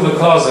 Go to the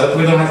closet.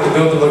 We don't have to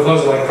go to the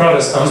closet like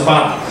Protestants,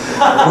 but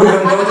we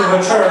can go to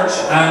the church,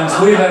 and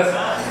we have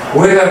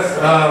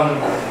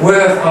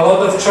a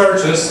lot of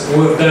churches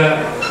with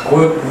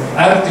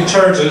empty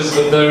churches.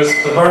 That there's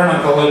the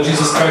tabernacle that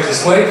Jesus Christ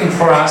is waiting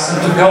for us,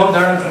 and to go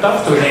there and to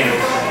talk to Him,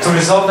 to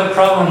resolve the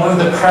problem with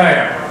the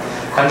prayer.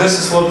 And this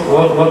is what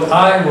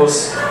I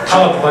was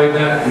taught by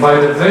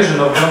the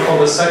vision of John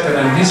Paul II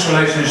and his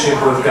relationship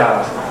with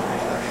God.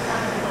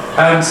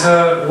 And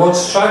what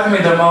struck me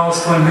the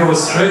most when he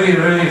was really,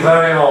 really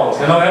very old,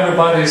 you know,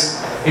 everybody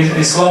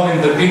is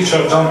loving the picture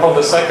of John Paul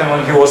II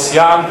when he was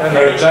young,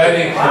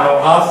 energetic, you know,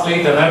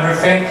 athlete and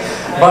everything.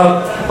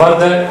 But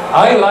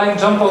I like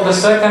John Paul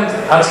II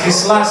at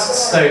his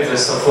last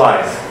stages of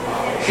life.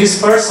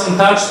 His person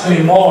touched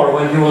me more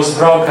when he was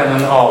broken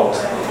and old.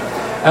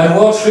 And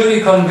what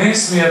really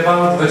convinced me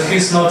about that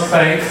he's not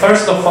fake,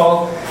 first of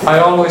all, I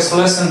always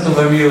listen to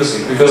the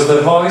music, because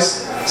the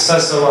voice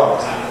says a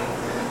lot.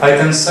 I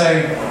can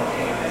say,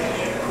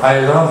 I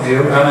love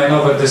you, and I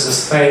know that this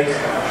is fake.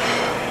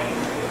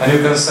 And you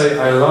can say,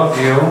 I love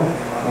you,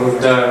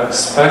 with the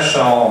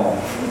special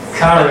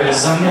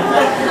charism,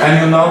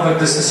 and you know that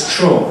this is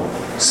true.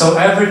 So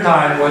every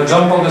time when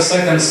John Paul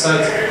II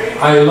said,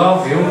 I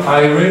love you,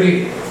 I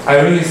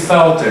really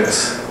felt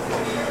it.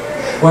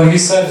 When he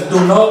said, do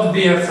not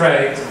be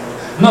afraid.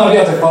 No,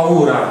 ariate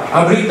paura,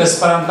 aprite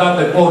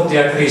sparantate porti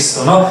a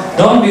Cristo. No,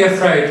 don't be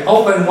afraid,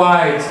 open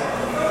wide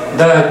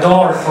the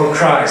door for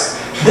Christ.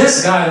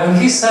 This guy, when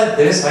he said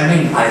this, I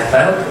mean, I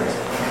felt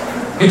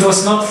it. It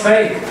was not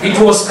fake, it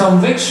was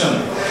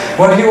conviction.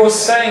 When he was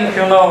saying,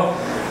 you know,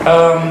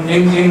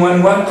 when he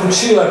went to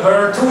Chile, there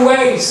are two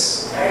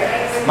ways.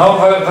 No,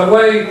 the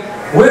way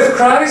with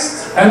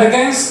Christ and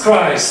against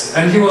Christ,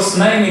 and he was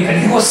naming, and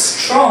he was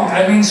strong.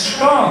 I mean,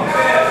 strong.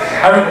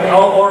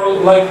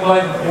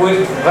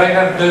 They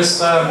have this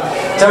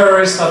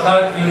terrorist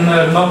attack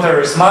not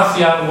terrorist,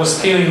 mafia was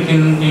killing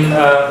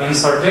in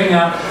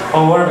Sardinia,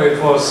 or wherever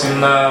it was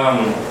in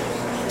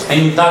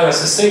Italy,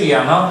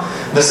 Sicilia, no?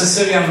 The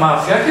Sicilian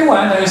mafia. He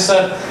went and he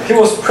said, he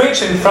was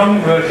preaching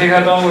he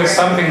had always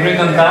something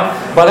written down,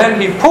 but then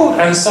he pulled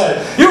and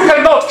said, "You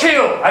cannot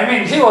kill!" I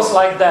mean, he was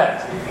like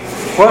that.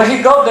 When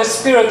he got the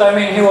Spirit, I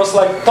mean, he was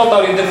like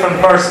totally different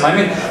person. I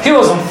mean, he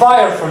was on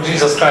fire for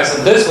Jesus Christ,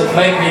 and this would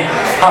make me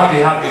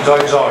happy,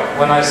 joy,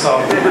 when I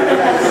saw it.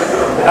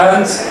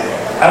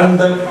 And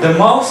the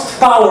most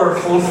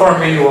powerful for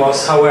me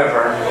was,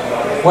 however,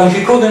 when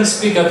he couldn't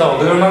speak at all.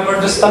 Do you remember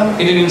this time?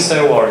 He didn't say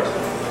a word.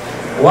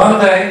 One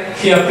day,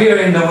 he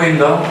appeared in the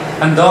window,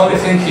 and the only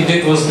thing he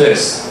did was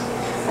this.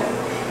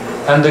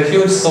 And the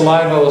huge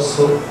saliva was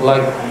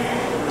like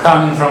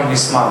coming from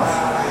his mouth.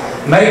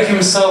 Make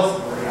himself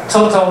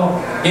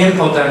total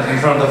impotent in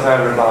front of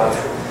everybody.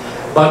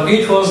 But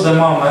it was the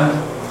moment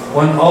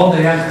when all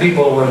the young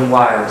people went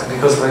wild,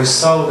 because they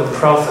saw the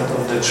prophet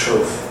of the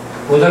truth.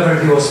 Whatever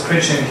he was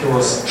preaching, he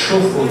was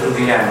truthful to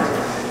the end.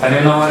 And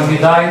you know, when he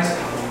died,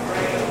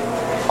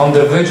 on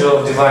the vigil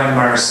of divine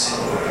mercy.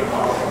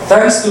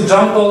 Thanks to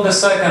John Paul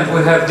II,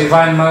 we have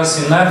divine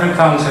mercy in every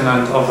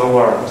continent of the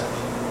world.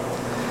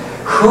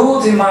 Who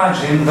would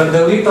imagine that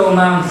the little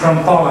nun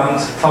from Poland,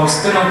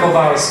 Faustyna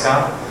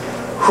Kowalska,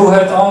 who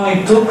had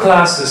only 2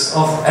 classes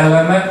of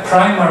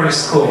primary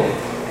school.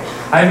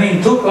 I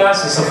mean, 2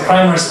 classes of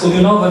primary school.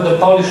 You know that the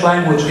Polish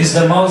language is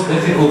the most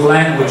difficult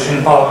language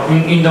in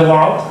the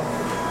world?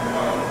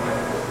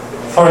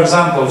 For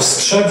example, w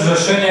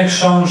Skrzebrzeszynie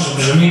książ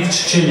brzmi w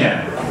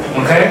Trzcinie.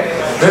 Okay?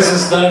 This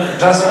is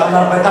just an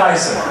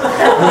appetizer.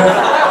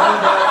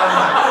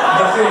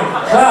 The thing.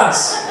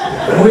 Class.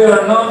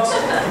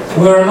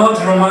 We are not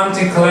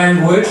romantic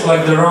language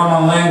like the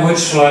Roman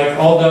language, like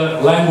all the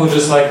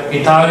languages like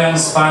Italian,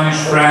 Spanish,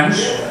 French.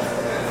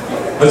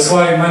 That's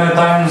why many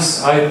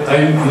times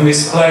I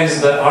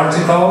misplace the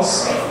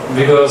articles,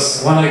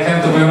 because when I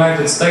came to the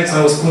United States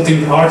I was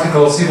putting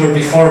articles even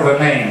before the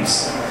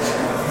names.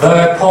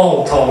 The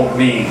Paul told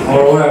me,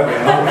 or whatever,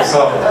 you know.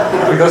 So,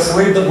 because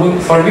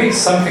for me it's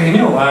something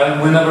new.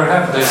 We never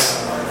have this.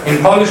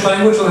 In Polish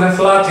language we have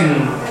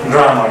Latin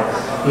grammar.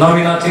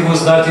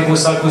 Nominativus,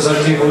 dativus,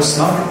 accusativus,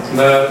 no?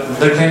 The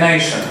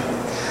declination.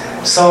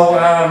 So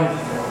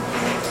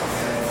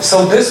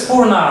this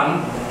poor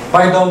nun,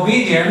 by the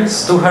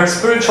obedience to her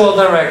spiritual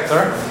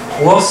director,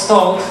 was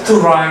told to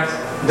write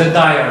the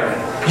diary.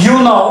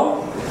 You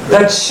know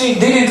that she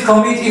didn't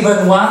commit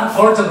even one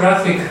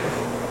orthographic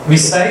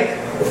mistake?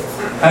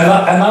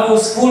 And I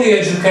was fully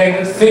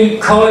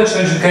educated, college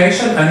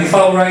education, and if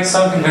I write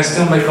something, I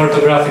still make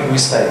orthographic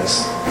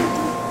mistakes.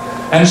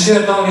 And she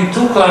had only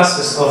 2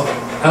 classes of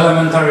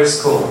elementary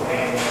school.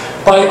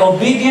 By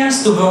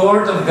obedience to the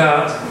Word of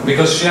God,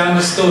 because she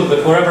understood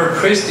that whatever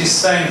priest is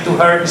saying to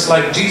her is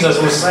like Jesus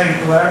was saying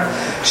to her,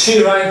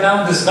 she wrote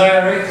down this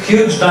diary,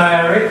 huge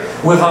diary,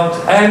 without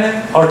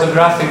any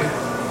orthographic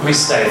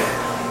mistake.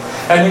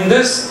 And in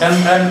this,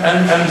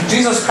 and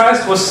Jesus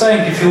Christ was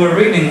saying, if you were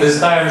reading this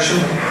diary, she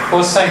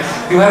was saying,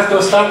 you have to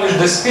establish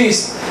this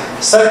feast,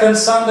 2nd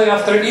Sunday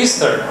after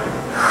Easter.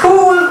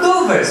 Who will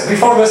do this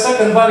before the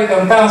Second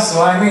Vatican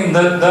Council? I mean,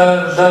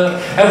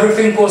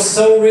 everything was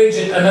so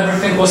rigid and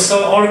everything was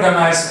so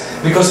organized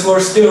because we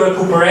were still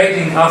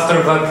recuperating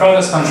after the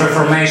Protestant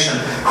Reformation.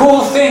 Who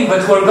will think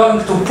that we're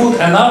going to put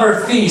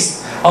another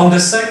feast on the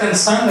 2nd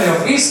Sunday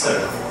of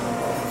Easter?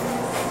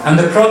 And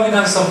the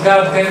providence of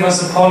God gave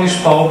us a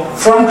Polish Pope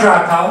from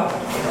Krakow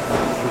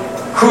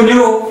who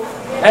knew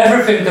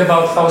everything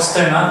about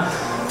Faustyna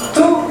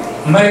to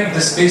make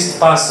this feast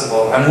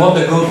possible. And what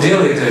a good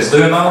deal it is. Do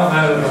you know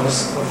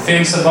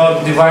things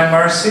about Divine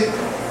Mercy?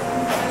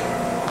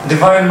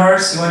 Divine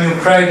Mercy, when you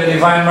pray the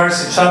Divine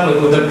Mercy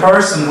Chaplet with the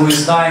person who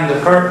is dying,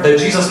 that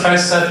Jesus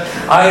Christ said,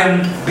 I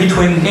am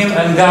between him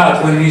and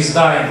God when he is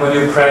dying, when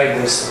you pray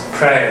this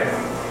prayer.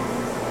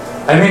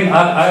 I mean,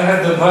 I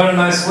had a very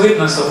nice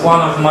witness of one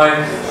of my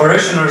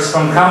parishioners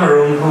from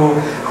Cameroon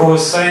who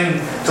was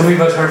saying to me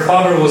that her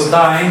father was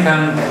dying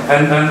and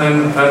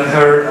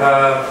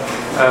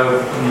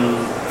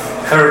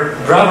her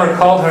brother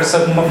called her and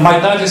said, our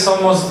dad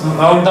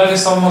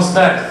is almost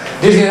dead.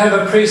 Did he have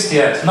a priest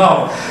yet?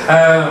 No.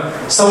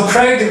 So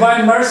pray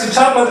Divine Mercy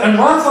Chaplet and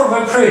run for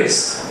the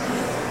priest.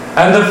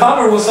 And the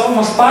father was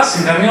almost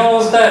passing and he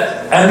was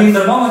dead. And in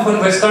the moment when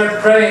they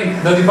start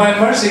praying the Divine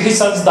Mercy, he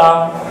sits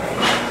down.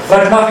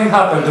 Like nothing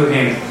happened to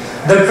him.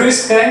 The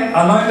priest came,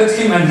 anointed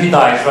him, and he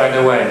died right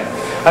away.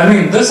 I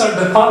mean, these are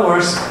the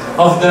powers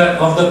of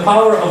the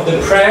power of the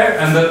prayer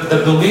and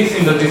the belief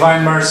in the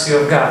divine mercy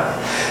of God.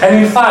 And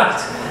in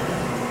fact,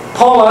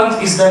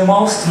 Poland is the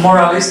most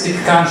moralistic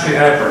country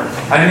ever.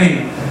 I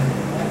mean,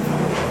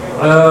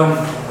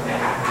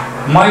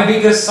 my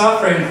biggest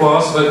suffering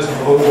was, but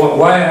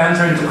why I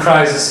entered into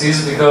crisis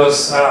is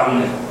because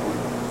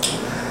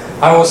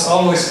I was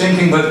always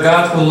thinking that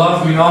God will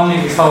love me only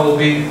if I will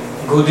be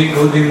goody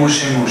goody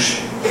mushy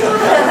mushy.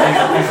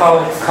 if I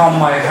would comb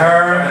my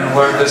hair and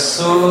wear the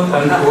suit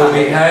and would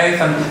behave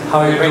and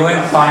how you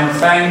doing? Fine,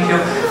 thank you.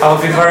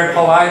 I'll be very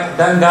polite,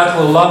 then God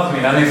will love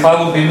me. And if I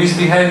will be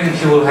misbehaving,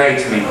 He will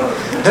hate me.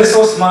 This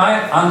was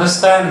my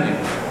understanding,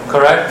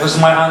 correct? This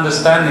was my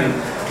understanding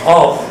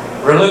of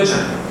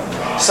religion.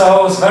 So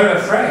I was very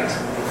afraid.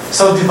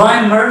 So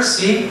divine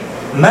mercy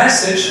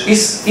message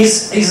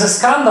is a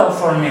scandal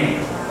for me.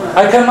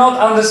 I cannot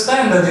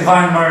understand the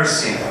divine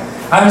mercy.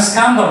 I am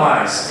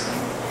scandalized.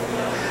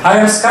 I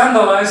am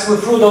scandalized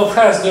with Rudolf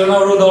Hess. Do you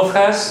know Rudolf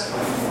Hess?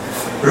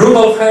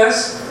 Rudolf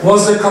Hess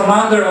was the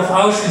commander of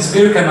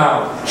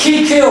Auschwitz-Birkenau.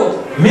 He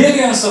killed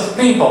millions of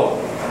people.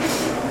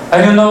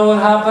 And you know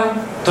what happened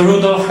to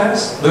Rudolf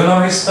Hess? Do you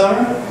know his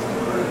story?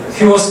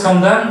 He was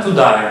condemned to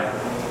die.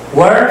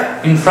 Where?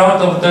 In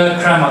front of the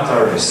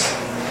crematories.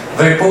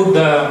 They put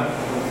the,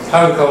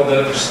 how you call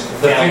the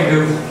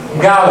thing?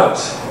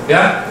 Gallows.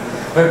 Yeah?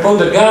 They put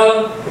the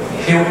gallows,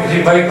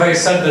 they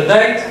set the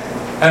date,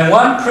 and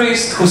one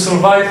priest who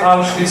survived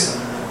Auschwitz,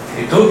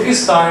 he took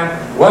his time,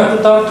 went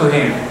to talk to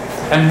him,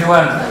 and he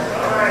went,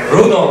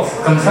 Rudolf,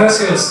 confess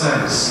your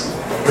sins,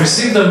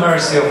 receive the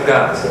mercy of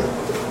God.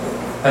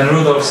 And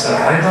Rudolf said,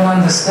 I don't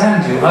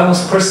understand you. I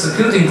was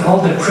persecuting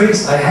all the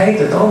priests. I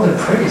hated all the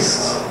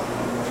priests.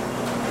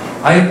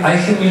 I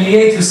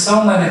humiliate you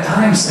so many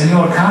times, and you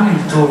are coming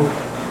to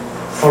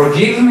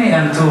forgive me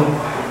and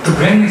to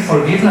bring me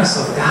forgiveness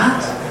of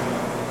God?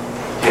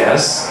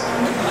 Yes.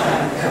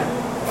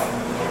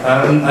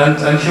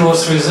 And he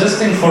was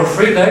resisting for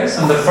 3 days,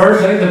 and the third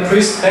day the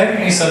priest came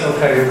and he said,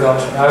 okay, you got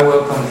me, I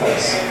will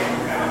confess.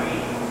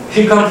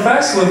 He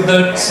confessed with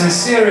the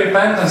sincere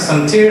repentance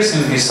and tears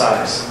in his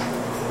eyes.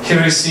 He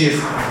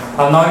received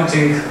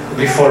anointing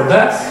before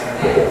death,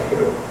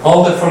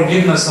 all the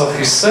forgiveness of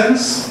his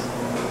sins,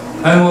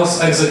 and was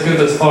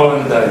executed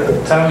following day.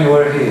 Tell me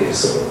where he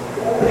is.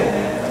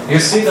 You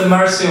see, the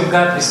mercy of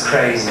God is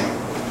crazy.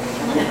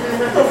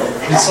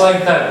 It's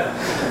like that.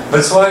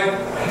 That's why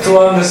to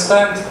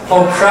understand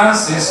Pope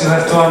Francis, you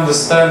have to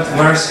understand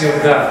mercy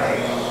of God.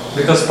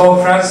 Because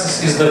Pope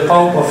Francis is the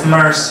Pope of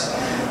mercy.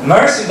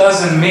 Mercy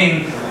doesn't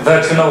mean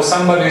that,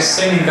 somebody is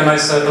sinning and I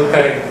said,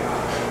 okay,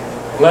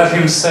 let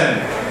him sin.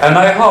 And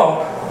I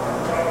hope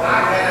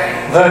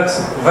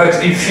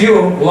that if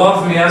you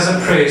love me as a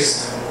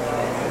priest,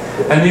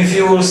 and if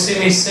you will see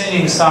me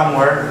sinning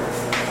somewhere,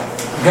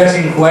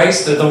 getting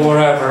wasted or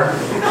whatever,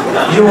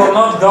 you will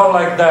not go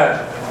like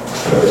that.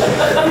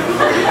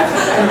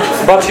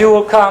 But you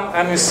will come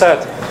and you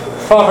said,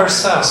 Father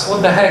Sass,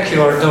 what the heck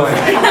you are doing?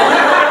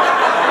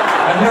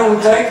 And you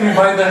will take me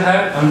by the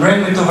hand and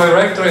bring me to the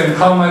rectory and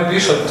call my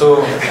bishop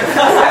to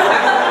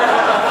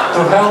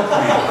help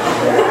me.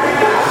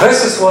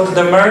 This is what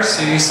the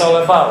mercy is all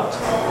about.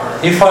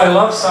 If I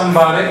love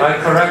somebody, I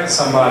correct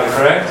somebody,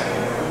 correct?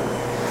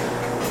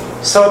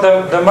 So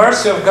the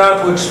mercy of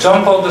God which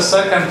John Paul II,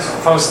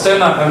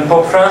 Faustina and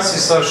Pope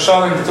Francis are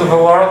showing to the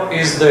world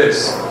is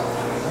this.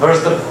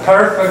 There's the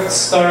perfect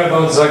story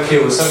about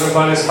Zacchaeus.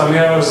 Everybody is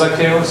familiar with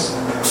Zacchaeus?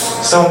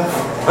 So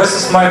this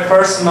is my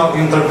personal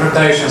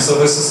interpretation, so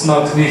this is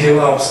not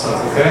nihil obstat,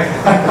 okay?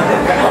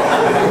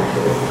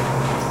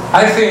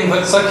 I think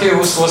that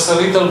Zacchaeus was a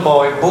little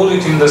boy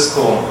bullied in the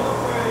school.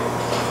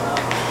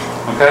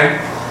 Okay?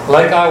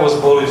 Like I was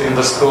bullied in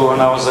the school when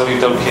I was a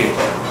little kid.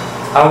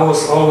 I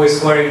was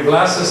always wearing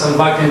glasses, and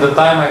back in the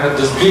time I had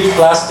these big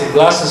plastic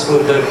glasses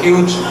with the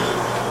huge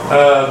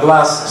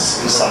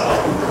glasses inside.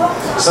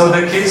 So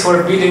the kids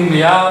were beating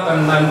me up,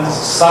 and then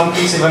some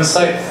kids even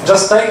say,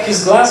 just take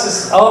his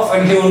glasses off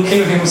and he will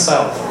kill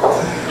himself.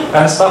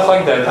 And stuff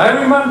like that. I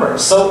remember.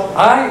 So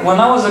when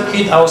I was a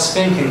kid, I was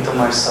thinking to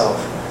myself,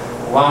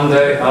 one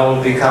day I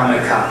will become a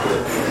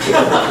Catholic.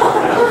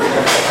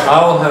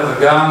 I will have a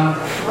gun,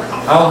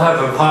 I will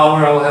have a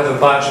power, I will have a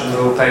badge, and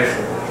they will pay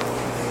for it.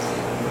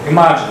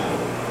 Imagine.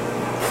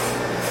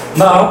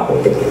 Now,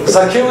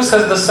 Zacchaeus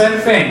has the same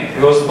thing.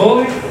 He was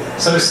bullied,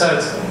 so he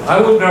said,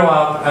 I will grow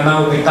up and I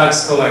will be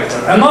tax collector.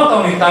 And not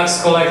only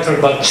tax collector,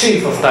 but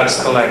chief of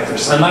tax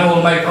collectors. And I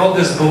will make all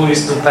these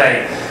bullies to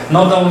pay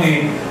not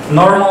only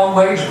normal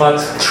wage, but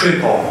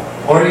triple,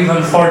 or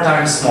even 4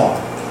 times more.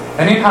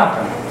 And it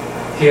happened.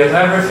 He had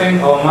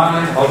everything, all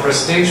money, all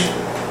prestige.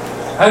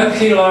 And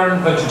he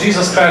learned that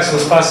Jesus Christ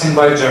was passing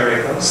by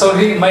Jericho. So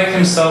he made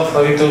himself a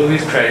little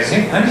bit crazy,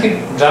 and he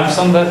jumps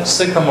on the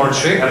sycamore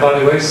tree. By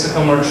the way,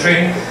 sycamore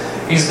tree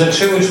is the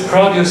tree which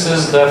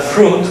produces the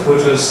fruit,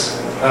 which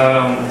is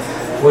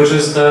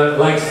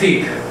like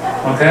fig.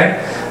 Okay?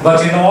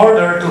 But in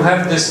order to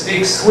have this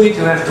fig sweet,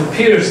 you have to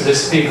pierce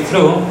this fig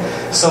through,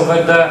 so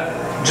that the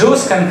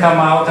juice can come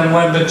out, and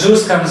when the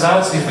juice comes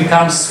out, it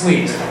becomes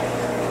sweet.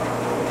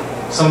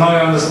 So now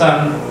you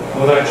understand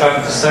what I'm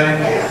trying to say?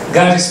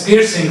 God is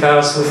piercing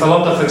us with a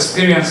lot of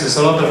experiences,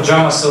 a lot of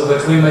drama, so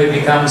that we may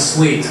become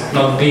sweet,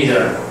 not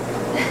bitter.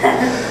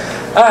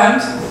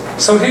 And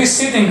so he's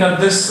sitting at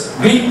this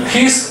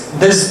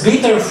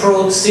bitter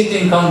fruit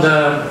sitting on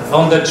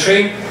the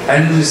tree,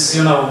 and is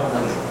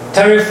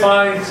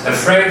terrified,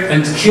 afraid,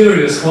 and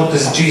curious what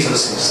this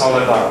Jesus is all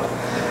about.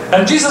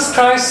 And Jesus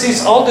Christ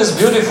sees all these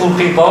beautiful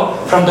people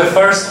from the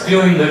first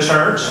pew in the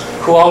church,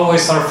 who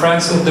always are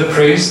friends with the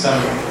priest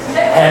and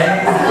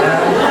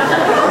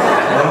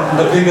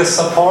the biggest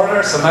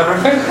supporters and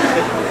everything.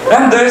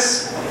 And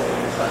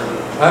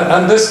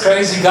this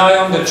crazy guy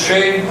on the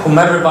tree whom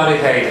everybody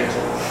hated.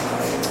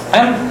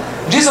 And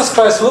Jesus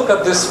Christ looked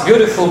at these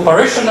beautiful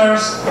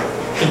parishioners.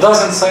 He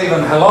doesn't say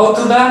even hello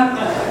to them,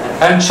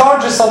 and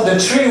charges up the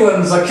tree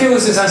when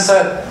Zacchaeus is and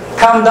said,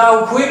 "Come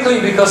down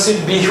quickly, because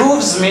it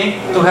behooves me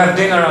to have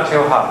dinner at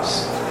your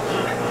house."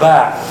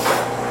 Bah.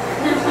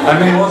 I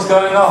mean, what's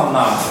going on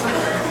now?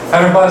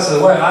 Everybody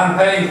says, well, I'm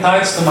paying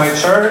tithes to my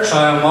church,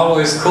 I'm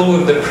always cool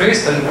with the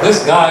priest, and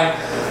this guy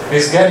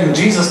is getting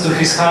Jesus to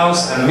his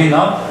house and me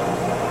not.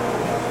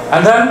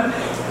 And then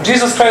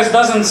Jesus Christ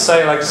doesn't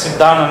say, like, sit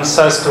down and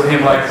says to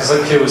him, like,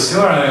 Zacchaeus,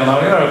 you're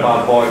a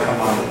bad boy,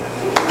 come on.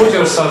 Put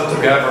yourself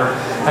together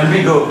and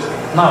be good.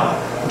 No,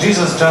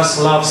 Jesus just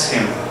loves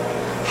him.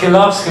 He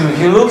loves him,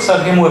 he looks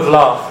at him with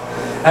love.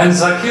 And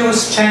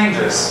Zacchaeus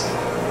changes.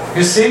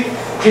 You see,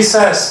 he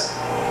says,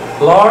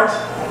 Lord,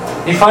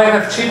 if I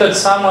have cheated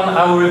someone,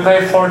 I will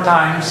repay 4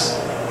 times,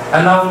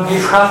 and I will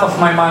give half of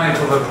my money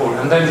to the poor.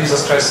 And then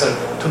Jesus Christ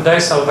said, today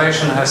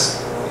salvation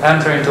has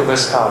entered into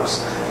this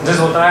house. This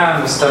is what I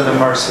understand the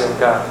mercy of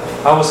God.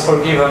 I was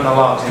forgiven a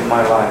lot in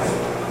my life.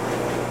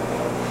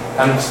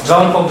 And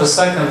John Paul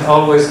II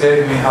always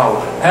gave me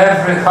hope.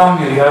 Every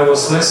homily I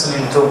was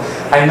listening to,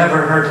 I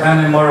never heard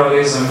any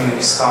moralism in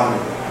his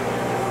homily.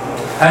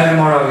 Any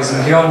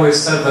moralism. He always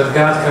said that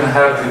God can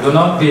help you. Do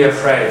not be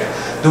afraid.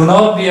 Do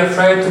not be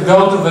afraid to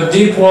go to the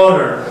deep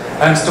water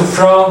and to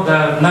throw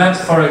the net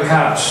for a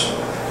catch.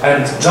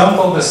 And John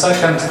Paul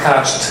II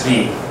catched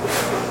me.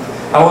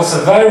 I was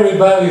a very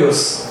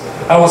rebellious.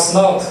 I was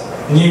not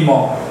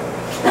Nemo.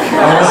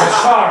 I was a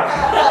shark.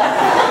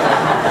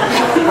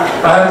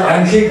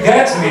 And he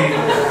got me,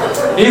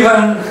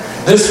 even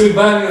this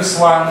rebellious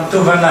one, to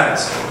the net.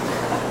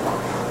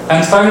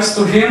 And thanks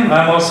to him,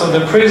 I'm also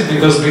the priest,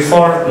 because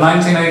before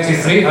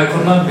 1983, I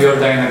could not be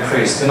ordained a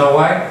priest. You know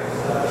why?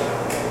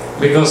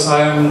 Because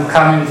I am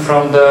coming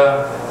from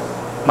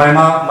my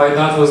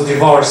dad was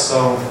divorced,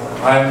 so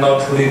I am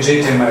not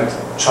legitimate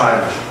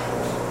child.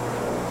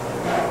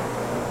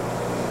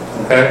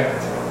 Okay?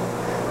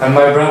 And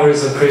my brother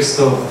is a priest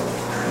too,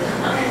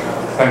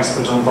 thanks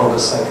to John Paul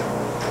II.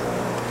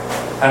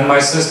 And my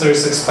sister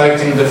is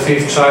expecting the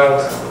 5th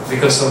child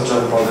because of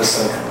John Paul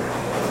II.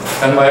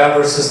 And my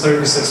other sister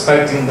is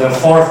expecting the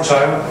 4th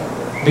child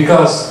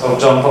because of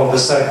John Paul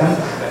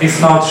II.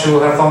 If not, she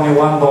will have only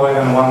 1 boy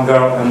and 1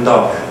 girl and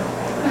dog.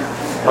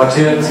 But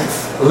yet,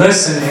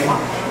 listening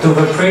to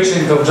the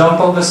preaching of John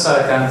Paul II,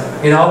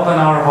 it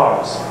opened our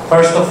hearts.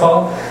 First of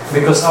all,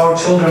 because our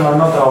children are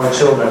not our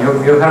children.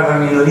 You have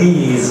them in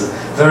lease.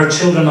 They're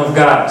children of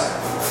God.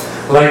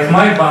 Like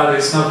my body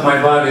is not my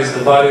body, it's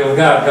the body of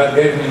God. God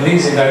gave me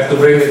leasing, I have to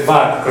bring it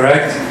back,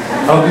 correct?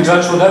 I'll be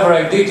judged whatever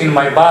I did in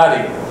my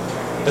body.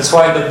 That's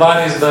why the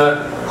body is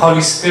the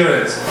Holy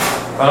Spirit.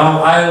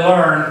 I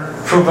learned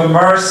through the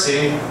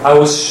mercy I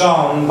was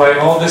shown by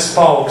all these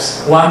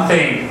popes one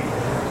thing.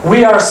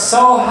 We are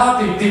so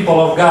happy, people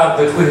of God,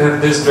 that we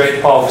have these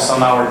great popes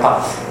on our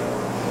path.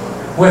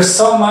 We have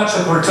so much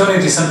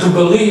opportunities, and to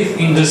believe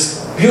in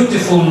this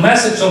beautiful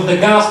message of the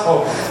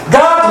gospel.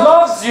 God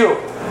loves you.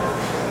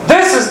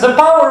 This is the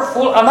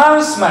powerful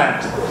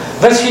announcement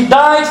that He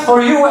died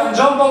for you, and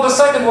John Paul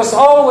II was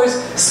always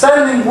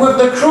standing with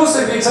the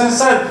crucifix and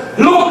said,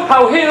 look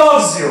how He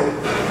loves you.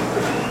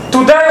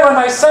 Today when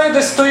I say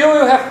this to you,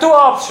 you have 2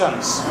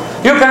 options.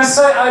 You can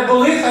say, I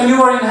believe and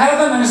you are in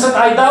heaven, and you said,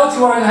 I doubt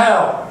you are in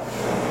hell.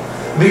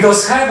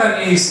 Because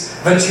heaven is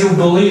that you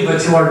believe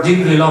that you are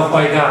deeply loved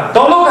by God.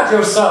 Don't look at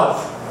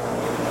yourself.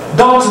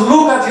 Don't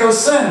look at your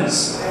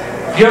sins.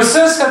 Your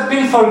sins have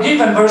been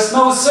forgiven. There's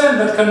no sin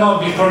that cannot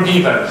be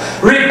forgiven.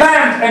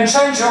 Repent and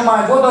change your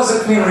mind. What does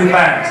it mean,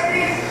 repent?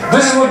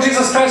 This is what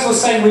Jesus Christ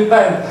was saying,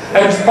 repent.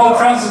 And Pope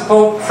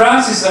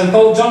Francis and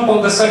Pope John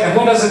Paul II,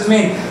 what does it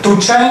mean? To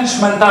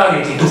change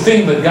mentality, to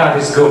think that God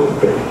is good.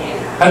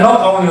 And not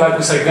only like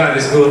we say, God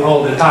is good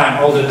all the time,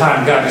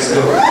 God is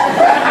good.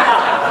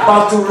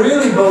 But to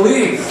really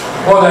believe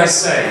what I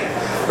say.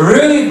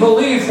 Really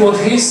believe what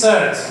he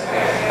said.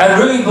 And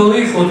really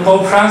believe what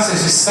Pope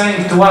Francis is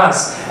saying to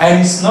us.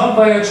 And it's not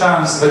by a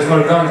chance that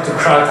we're going to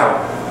Krakow.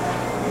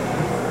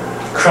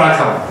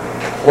 Krakow.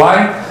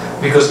 Why?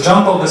 Because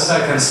John Paul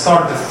II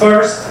started the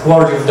first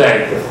Word of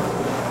Day.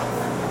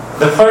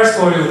 The first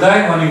Word of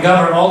Day when he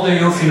gathered all the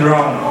youth in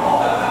Rome.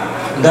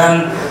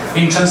 Then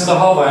in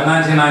Częstochowa in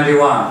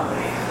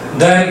 1991.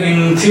 Then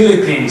in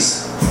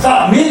Philippines.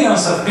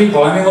 Millions of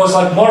people. I mean, it was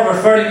like more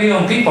than 30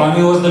 million people. I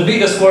mean, it was the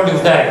biggest Word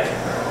of Day.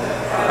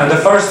 And the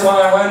first one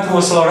I went to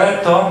was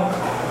Loreto.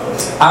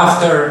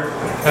 After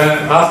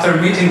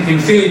meeting in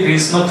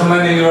Philippines, not too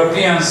many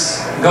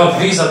Europeans got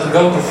visa to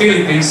go to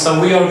Philippines, so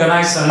we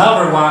organized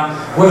another one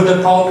with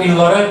the Pope in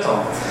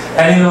Loreto.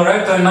 And in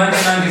Loreto in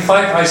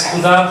 1995, I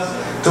stood up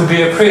to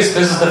be a priest.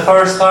 This is the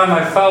first time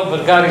I felt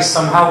that God is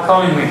somehow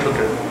calling me to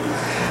do.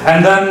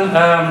 And then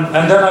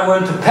I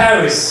went to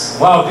Paris.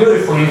 Wow,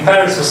 beautiful! In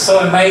Paris was so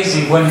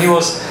amazing when he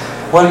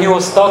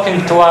was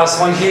talking to us.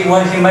 When he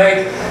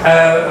made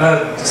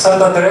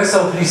Santa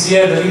Teresa of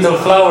Lisieux, the little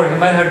flower, he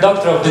made her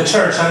doctor of the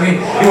church. I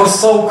mean, it was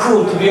so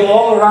cool to be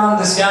all around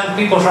these young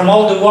people from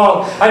all the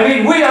world. I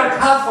mean, we are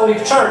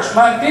Catholic Church,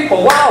 my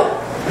people. Wow,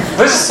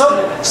 this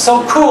is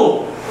so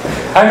cool.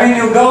 I mean,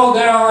 you go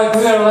there, like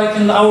we are like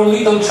in our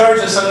little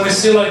churches, and we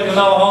see like, you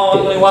know,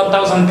 only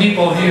 1,000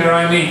 people here.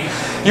 I mean,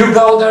 you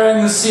go there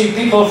and you see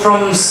people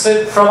from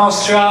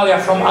Australia,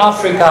 from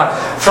Africa,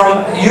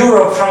 from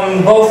Europe,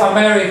 from both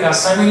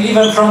Americas, I mean,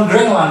 even from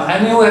Greenland,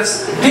 and you have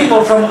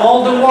people from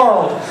all the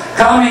world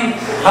coming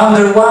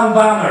under one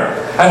banner,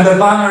 and the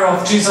banner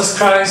of Jesus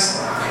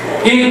Christ,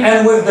 in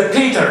and with the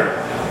Peter.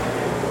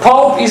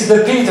 Pope is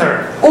the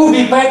Peter.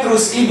 Ubi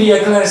Petrus ibi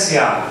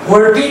Ecclesia.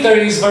 Where Peter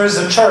is, there is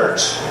a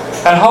church.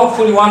 And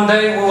hopefully one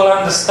day we will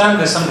understand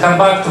this and come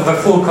back to the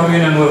full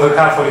communion with the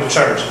Catholic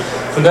Church.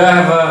 Today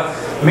I have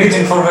a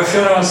meeting for the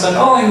funeral and said,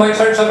 oh, in my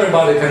church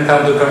everybody can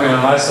come to communion.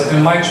 I said,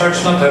 in my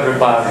church not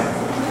everybody.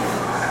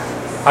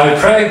 I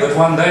pray that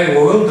one day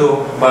we will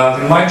do,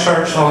 but in my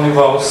church only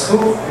those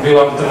who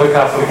belong to the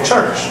Catholic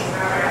Church.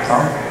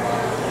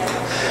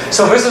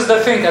 So this is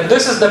the thing, and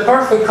this is the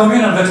perfect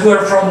communion, that we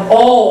are from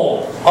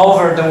all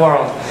over the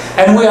world.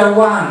 And we are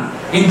one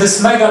in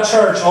this mega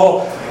church.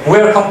 Oh, we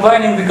are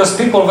complaining because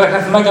people that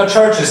have mega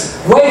churches.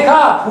 Wake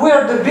up! We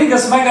are the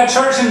biggest mega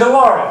church in the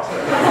world.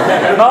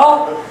 You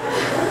know?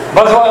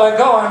 But while I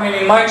go, I mean,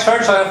 in my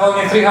church I have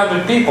only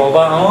 300 people,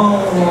 but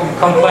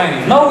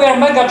complaining. No, we are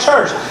mega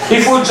church.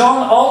 If we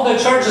join all the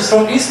churches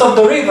from east of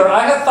the river,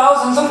 I have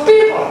thousands of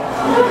people.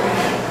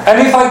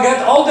 And if I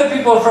get all the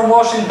people from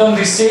Washington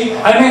DC,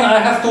 I mean, I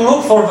have to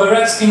look for the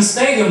Redskins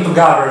Stadium to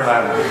gather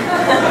them.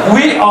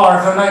 We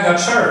are the mega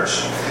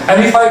church.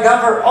 And if I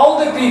gather all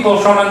the people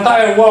from the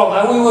entire world,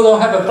 we will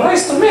have a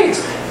place to meet.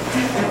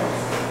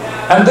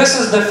 And this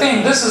is the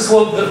thing. This is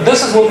what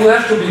we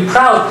have to be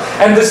proud.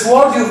 And this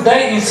World Youth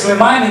Day is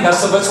reminding us.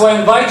 So that's why I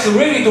invite you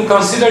really to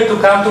consider to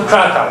come to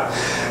Krakow,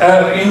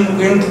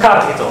 in the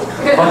capital.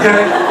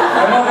 Okay.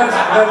 I know that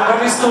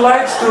it's too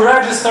late to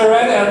register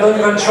already. I don't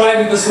even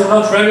try because you're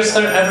not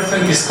registered.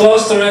 Everything is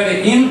closed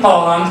already in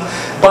Poland,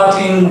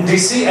 but in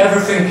DC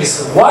everything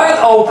is wide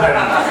open.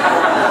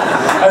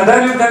 And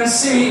then you can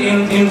see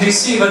in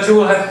DC that you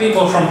will have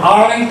people from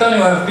Arlington,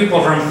 you have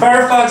people from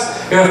Fairfax,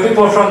 you have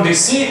people from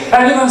DC,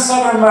 and even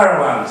Southern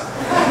Maryland.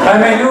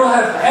 I mean, you will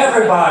have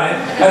everybody,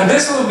 and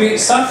this will be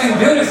something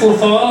beautiful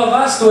for all of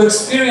us to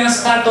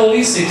experience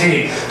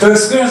Catholicity, to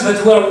experience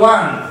that we are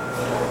one.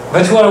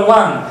 That we are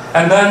one.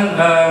 And then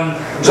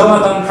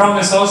Jonathan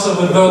promised also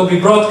that there will be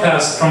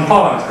broadcast from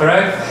Poland,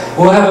 correct?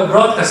 We'll have a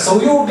broadcast,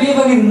 so you will be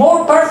even in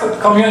more perfect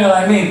communion.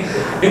 I mean,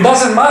 it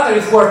doesn't matter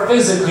if we're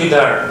physically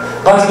there,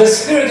 but the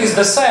spirit is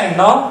the same,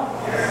 no?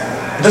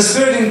 The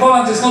spirit in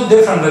Poland is not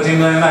different than in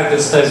the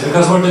United States,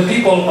 because we're the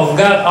people of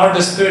God,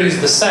 the spirit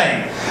is the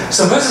same.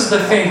 So this is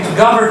the thing, to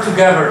gather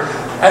together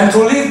and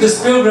to leave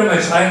this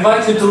pilgrimage. I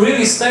invite you to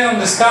really stay on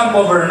this camp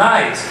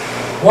overnight.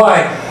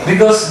 Why?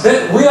 Because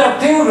we are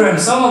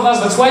pilgrims, some of us.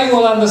 That's why you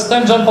will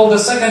understand John Paul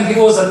II, he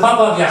was a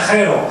Papa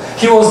Viajero.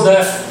 He was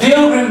the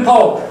pilgrim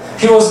Pope.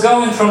 He was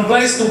going from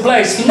place to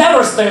place. He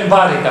never stayed in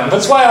Vatican.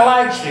 That's why I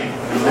like him.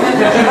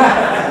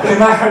 He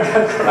never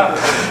got corrupt.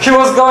 He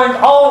was going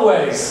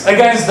always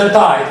against the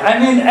tide. I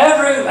mean,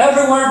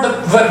 everywhere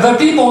the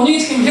people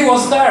need him, he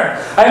was there.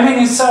 I mean,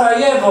 in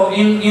Sarajevo,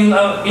 in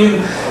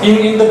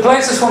the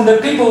places when the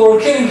people were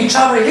killing each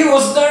other, he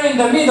was there in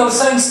the middle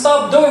saying,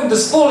 stop doing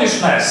this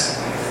foolishness.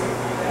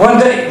 When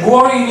the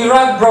war in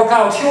Iraq broke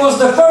out, he was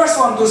the first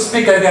one to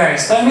speak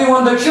against. I mean,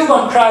 when the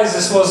Cuban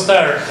crisis was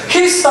there,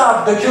 he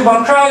stopped the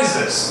Cuban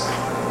crisis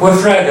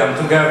with Reagan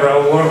together,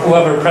 or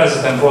whoever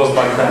president was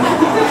back then.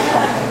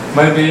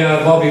 Maybe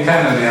Bobby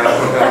Kennedy, I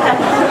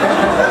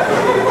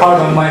forgot.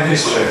 Pardon my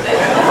history.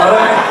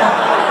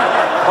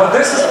 But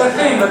this is the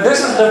thing, that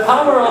this is the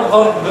power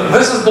of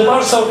this is the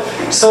power.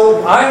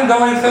 So I'm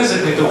going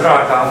physically to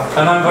Krakow,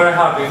 and I'm very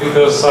happy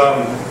because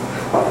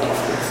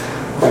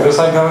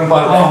I'm going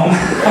back home.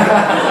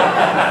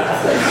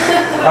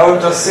 I will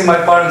just see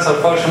my parents,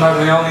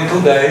 unfortunately, only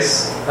 2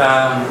 days,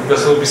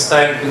 because we'll be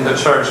staying in the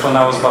church when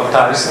I was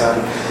baptized.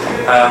 And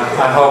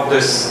I hope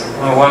this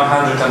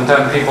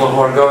 110 people who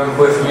are going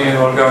with me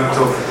are going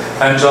to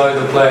enjoy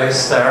the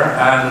place there.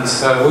 And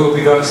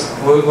we're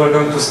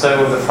going to stay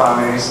with the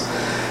families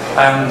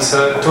and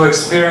to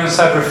experience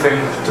everything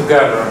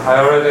together. I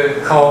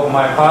already called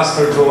my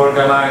pastor to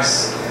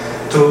organize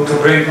to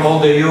bring all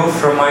the youth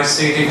from my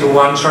city to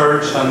one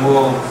church, and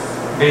we'll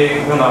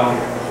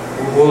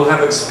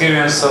have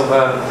experience of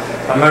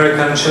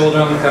American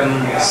children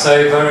can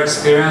say their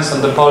experience,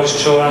 and the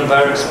Polish children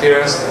their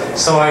experience.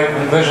 So I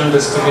envision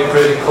this to be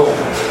pretty cool.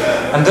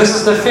 And this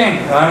is the thing.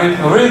 I mean,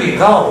 really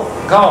go.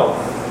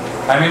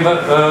 I mean,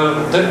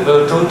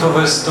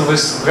 to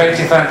this great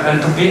event, and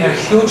to be a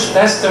huge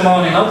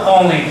testimony, not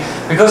only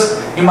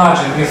because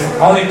imagine if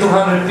only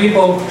 200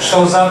 people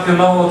shows up, you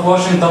know what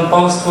Washington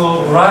Post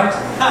will write?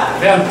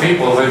 Young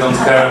people, they don't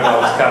care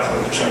about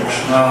Catholic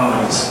Church. No,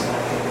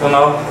 you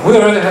know, we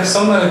already have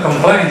so many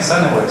complaints,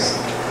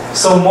 anyways.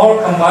 So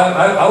more,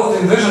 I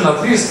would envision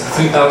at least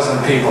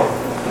 3,000 people.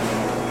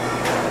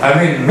 I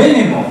mean,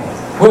 minimum.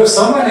 We have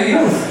so many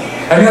youth,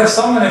 and you have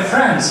so many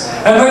friends,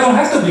 and they don't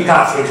have to be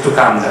Catholic to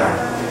come there.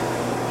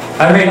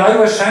 I mean, are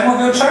you ashamed of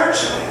your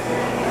church?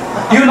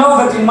 You know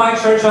that in my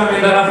church, I'm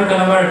in the African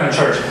American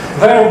church.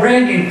 They're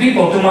bringing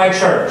people to my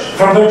church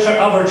from their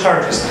other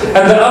churches,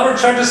 and the other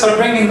churches are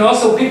bringing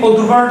also people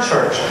to their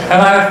church.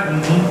 And I have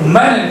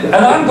many,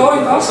 and I'm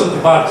going also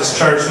to Baptist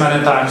church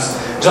many times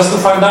just to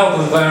find out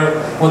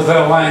what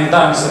they're lying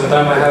down, so that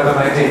I might have an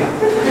idea.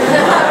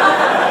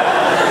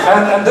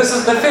 And this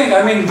is the thing.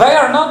 I mean, they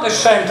are not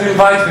ashamed to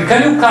invite me.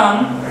 Can you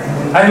come?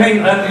 I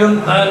mean,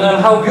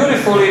 and how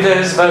beautiful it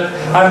is that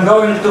I'm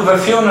going to the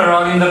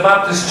funeral in the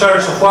Baptist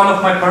church of one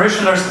of my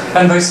parishioners,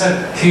 and they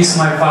said, he's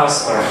my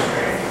pastor.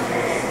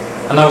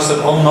 And I said,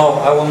 oh no,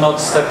 I will not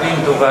step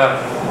into the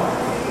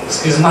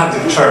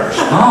schismatic church.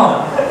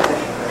 No.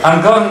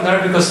 I'm going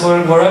there because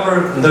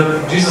wherever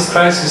Jesus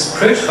Christ is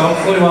preached,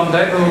 hopefully one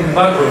day we'll be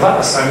back with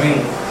us. I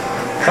mean,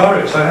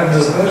 courage, I have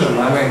this vision.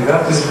 I mean,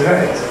 God is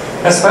great.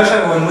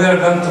 Especially when we are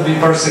going to be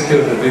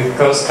persecuted,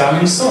 because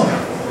coming soon.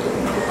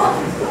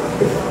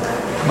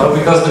 But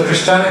because the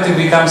Christianity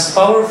becomes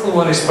powerful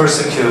when it's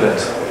persecuted.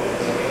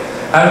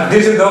 And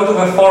did you go to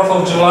the 4th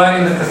of July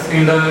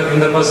in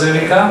the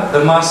Basilica,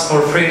 the Mass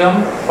for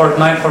Freedom,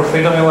 Fortnight for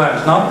Freedom? You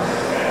went, no?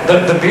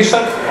 The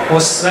bishop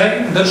was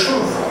saying the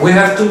truth. We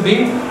have to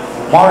be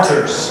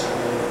martyrs.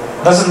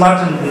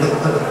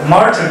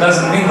 Martyr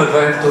doesn't mean that we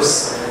have to.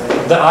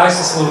 The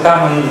ISIS will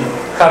come and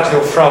cut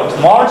your throat.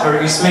 Martyr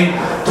is mean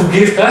to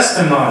give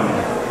testimony.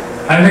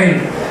 I mean,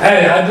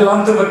 hey, I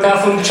belong to the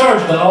Catholic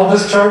Church, the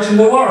oldest church in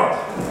the world.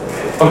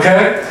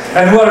 Okay?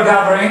 And we are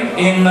gathering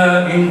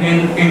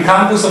in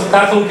campus of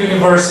Catholic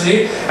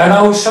University, and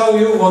I will show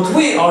you what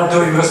we are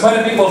doing, because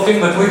many people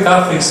think that we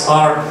Catholics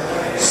are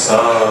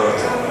sad,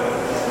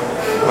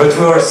 but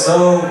we are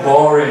so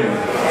boring.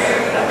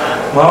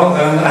 Well,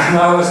 and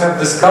I always have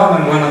this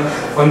comment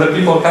when the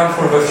people come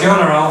for the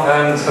funeral,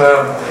 and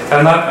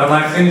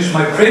I finish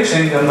my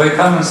preaching, and they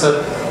come and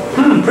said,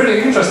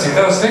 pretty interesting.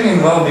 I was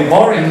thinking, well, be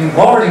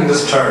boring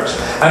this church.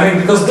 I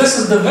mean, because this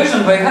is the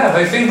vision they have.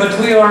 They think that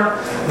we are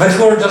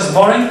just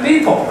boring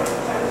people.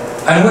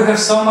 And we have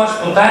so much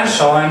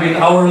potential. I mean,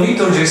 our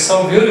liturgy is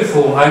so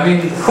beautiful. I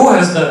mean, who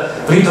has the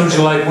liturgy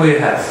like we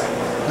have?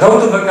 Go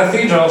to the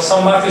cathedral,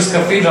 St. Matthew's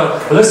Cathedral,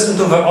 listen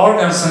to the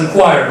organs and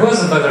choir. Who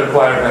has a better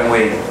choir than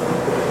we?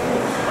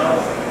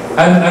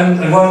 And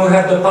when we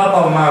had the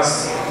Papal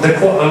Mass,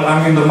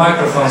 the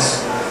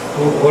microphones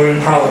were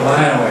in problem, but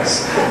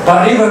anyways.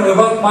 But even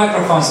without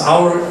microphones,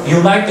 our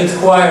united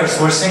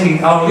choirs were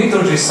singing. Our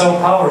liturgy is so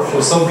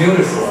powerful, so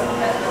beautiful.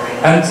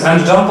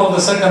 And John Paul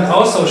II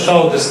also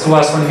showed this to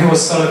us when he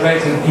was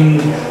celebrating in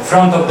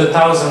front of the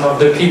thousands of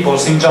the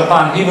peoples in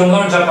Japan. He even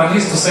learned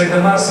Japanese to say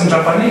the Mass in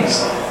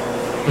Japanese.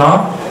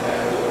 No?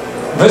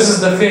 This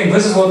is the thing.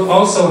 This is what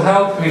also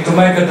helped me to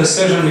make a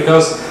decision,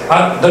 because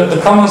the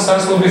common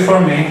sense will be for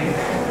me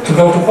to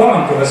go to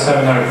Poland to the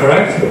seminary,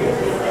 correct?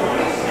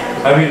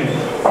 I mean,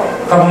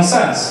 common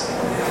sense.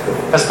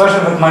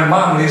 Especially that my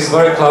mom lives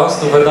very close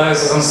to the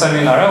diocesan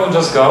seminary. I will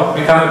just go,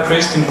 become a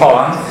priest in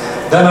Poland.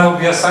 Then I will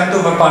be assigned to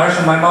the parish,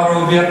 and my mother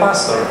will be a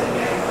pastor.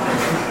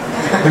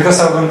 Because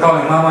I've been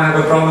calling, Mom, I have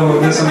a problem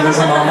with this and this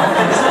and Mama.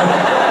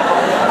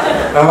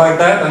 And like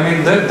that, I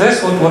mean,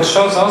 this what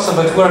shows also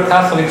that we're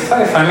Catholic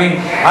faith. I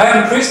mean, I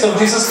am a priest of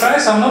Jesus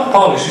Christ, I'm not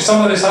Polish. If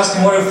somebody is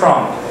asking where you're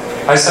from,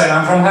 I say,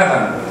 I'm from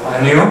heaven.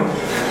 And you?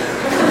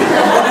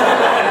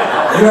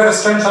 You have a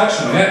strange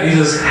accent. Yeah, it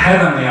is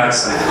heavenly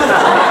accent.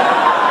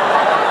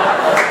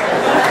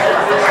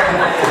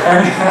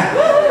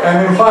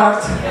 And in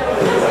fact,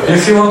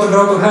 if you want to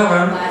go to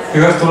heaven,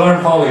 you have to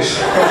learn Polish.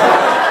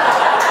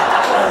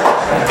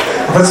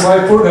 That's why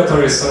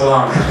purgatory is so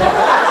long.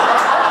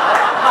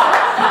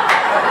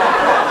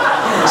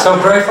 So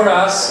pray for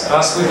us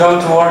as we go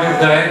to Order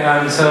Day,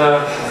 and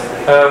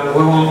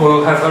we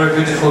will have a very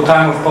beautiful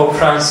time with Pope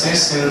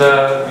Francis in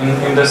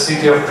the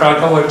city of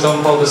Krakow, where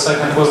John Paul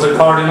II was the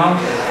cardinal.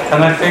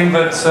 And I think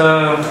that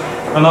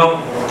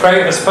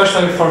pray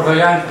especially for the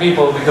young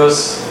people,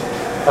 because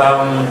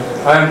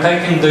I am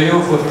taking the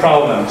youth with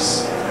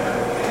problems.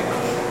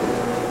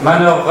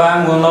 Many of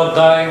them will not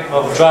die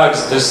of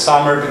drugs this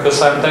summer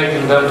because I'm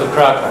taking them to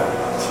Krakow.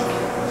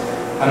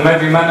 And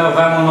maybe many of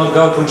them will not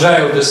go to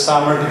jail this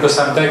summer because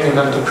I'm taking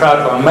them to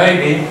Krakow. And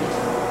maybe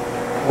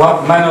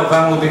many of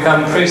them will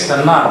become priests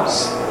and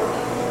nuns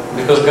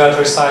because God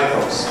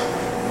recycles.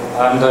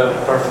 I'm the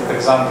perfect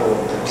example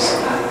of this.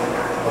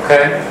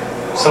 Okay?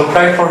 So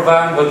pray for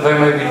them that they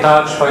may be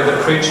touched by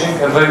the preaching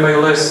and they may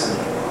listen.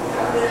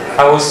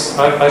 I was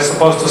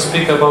supposed to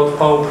speak about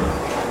Pope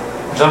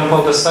John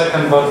Paul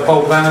II, but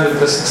Pope Benedict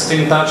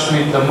XVI touched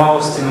me the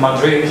most in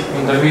Madrid,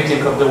 in the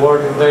meeting of the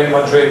World Day in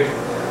Madrid.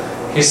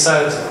 He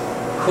said,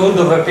 "Who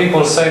do the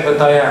people say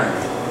that I am?"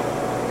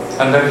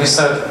 And then he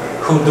said,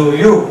 "Who do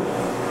you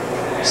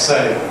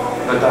say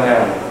that I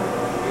am?"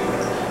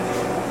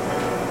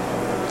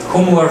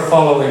 Whom we're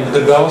following,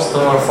 the ghost,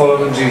 or we're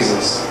following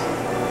Jesus?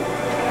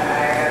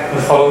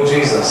 We follow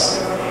Jesus,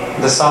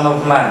 the Son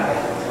of Man.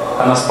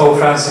 And as Pope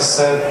Francis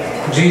said,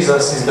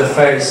 Jesus is the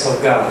face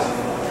of God.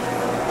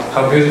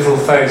 How beautiful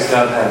face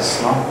God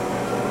has, no?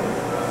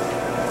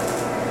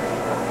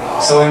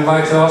 So I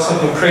invite you also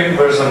to print.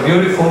 There's a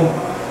beautiful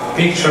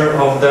picture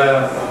of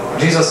the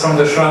Jesus from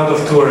the Shroud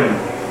of Turin.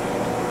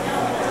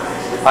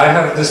 I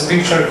have this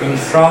picture in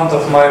front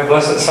of my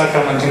Blessed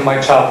Sacrament in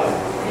my chapel.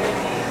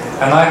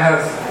 And I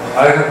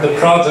have the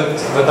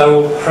project that I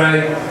will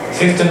pray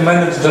 15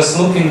 minutes just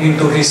looking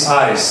into his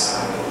eyes.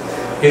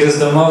 It is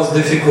the most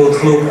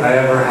difficult look I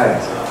ever had.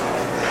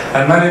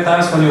 And many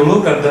times when you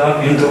look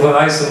into the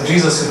eyes of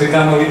Jesus, you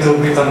become a little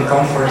bit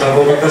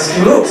uncomfortable because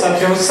he looks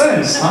at your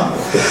sins. Huh?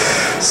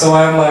 So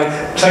I'm like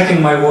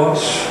checking my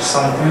watch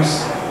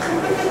sometimes.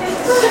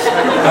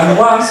 And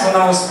once when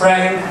I was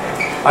praying,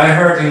 I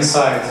heard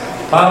inside,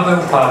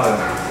 Paweł,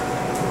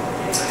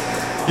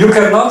 you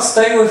cannot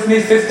stay with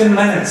me 15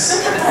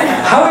 minutes.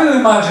 How do you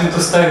imagine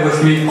to stay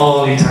with me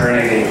all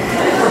eternity?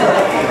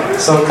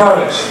 So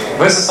courage.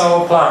 This is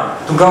our plan,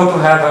 to go to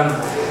heaven.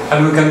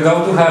 And we can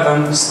go to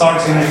heaven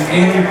starting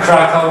in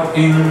Krakow,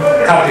 in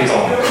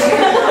capital.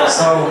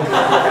 So,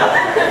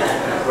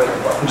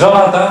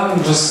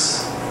 Jonathan,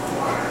 just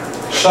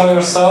show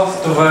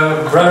yourself to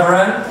the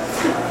brethren.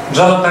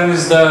 Jonathan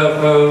is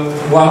the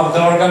one of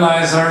the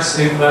organizers.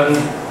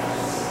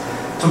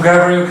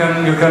 Together you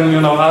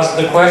can ask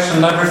the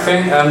question and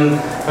everything.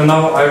 And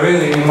I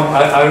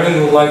really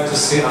would like to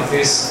see at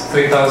least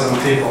 3,000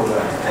 people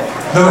there.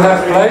 Do we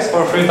have place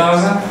for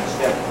 3,000?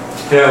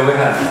 Yeah, we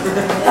have.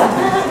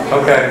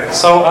 Okay,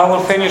 so I will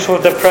finish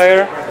with the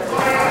prayer.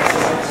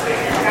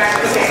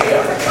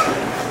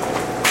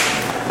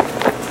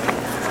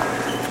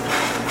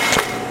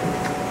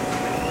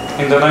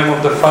 In the name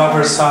of the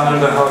Father, Son,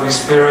 and the Holy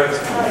Spirit,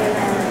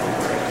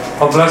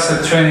 O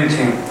Blessed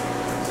Trinity,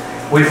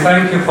 we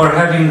thank you for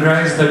having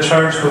graced the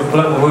Church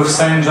with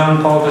Saint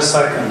John Paul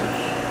II,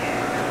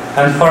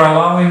 and for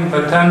allowing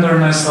the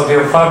tenderness of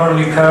your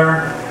fatherly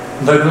care,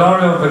 the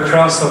glory of the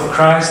cross of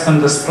Christ,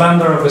 and the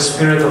splendor of the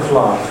Spirit of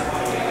love,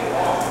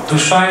 to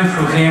shine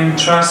through him,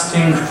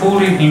 trusting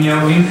fully in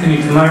your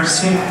infinite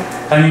mercy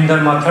and in the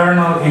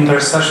maternal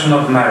intercession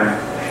of Mary.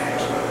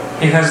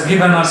 He has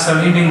given us a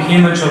living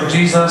image of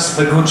Jesus,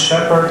 the Good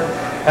Shepherd,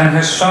 and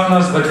has shown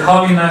us that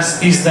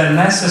holiness is the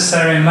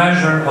necessary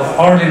measure of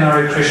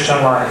ordinary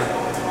Christian life,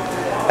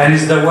 and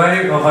is the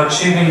way of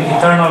achieving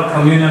eternal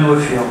communion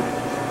with you.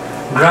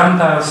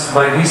 Grant us,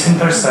 by his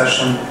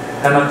intercession,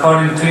 and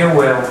according to your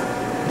will,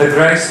 the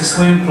graces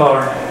we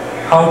implore,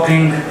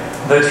 hoping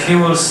that he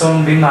will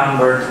soon be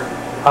numbered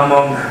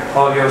among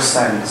all your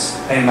saints.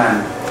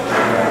 Amen.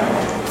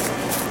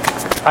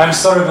 I'm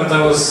sorry that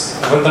I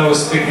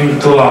was speaking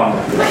too long.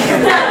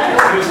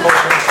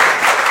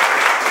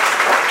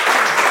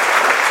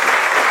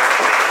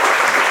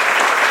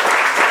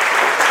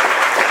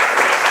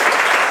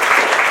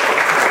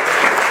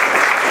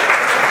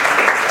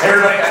 Hey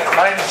everybody,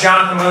 my name is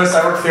Jonathan Lewis.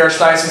 I work for the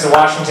Archdiocese of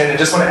Washington, and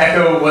just want to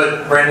echo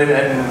what Brandon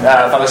and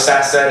Father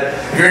Sass said.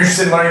 If you're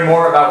interested in learning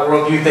more about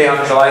World Youth Day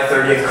on July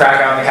 30th,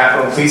 Krakow in the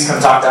Capitol, please come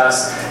talk to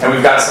us. And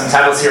we've got some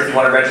tablets here if you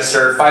want to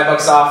register.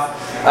 $5 off.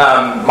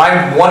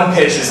 My one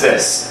pitch is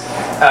this.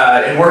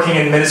 In working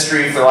in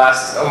ministry for the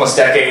last almost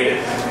decade,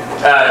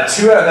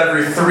 2 out of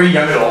every 3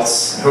 young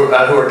adults who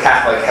are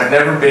Catholic have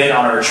never been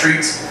on a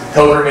retreat,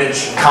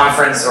 pilgrimage,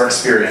 conference, or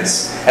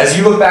experience. As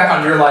you look back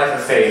on your life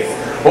of faith,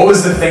 what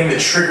was the thing that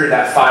triggered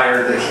that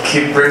fire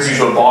that brings you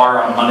to a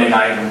bar on Monday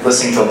night and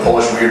listening to a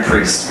Polish weird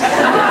priest?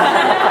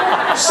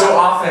 So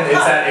often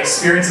it's that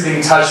experience of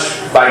being touched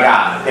by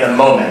God in a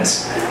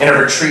moment, in a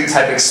retreat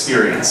type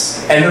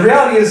experience. And the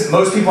reality is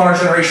most people in our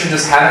generation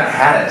just haven't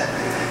had it.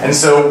 And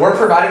so we're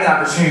providing an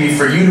opportunity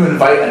for you to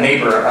invite a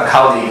neighbor, a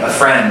colleague, a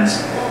friend,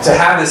 to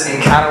have this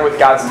encounter with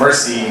God's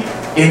mercy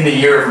in the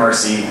year of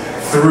mercy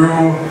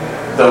through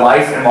the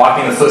life and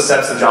walking the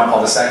footsteps of John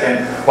Paul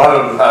II. We'll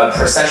have a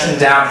procession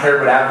down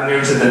Harewood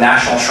Avenue to the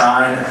National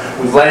Shrine.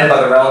 We've led by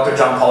the relic of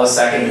John Paul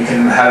II. You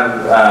can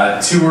have a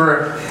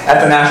tour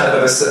at the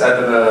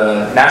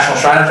National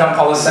Shrine of John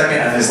Paul II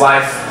and his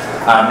life.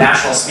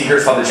 National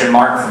speakers, Father Jim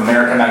Martin from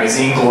America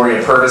Magazine,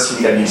 Gloria Purvis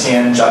from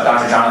EWTN,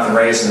 Dr. Jonathan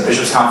Reyes from the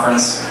Bishops'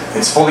 Conference.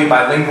 It's fully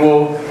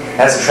bilingual.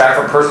 Has a track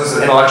for persons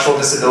with intellectual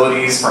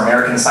disabilities, for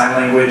American Sign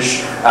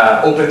Language,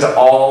 open to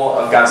all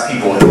of God's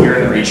people here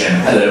in the region.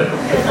 Hello.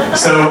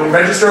 So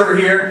register over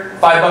here,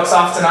 $5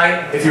 off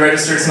tonight if you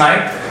register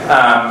tonight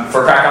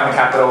for Krakow in the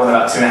Capitol in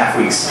about 2.5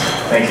 weeks.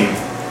 Thank you.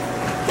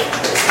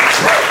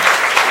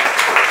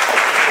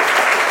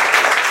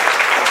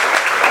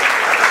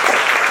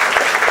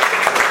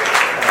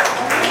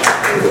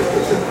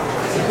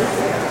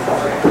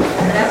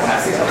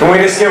 Can we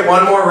just get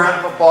one more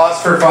round of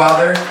applause for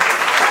Father?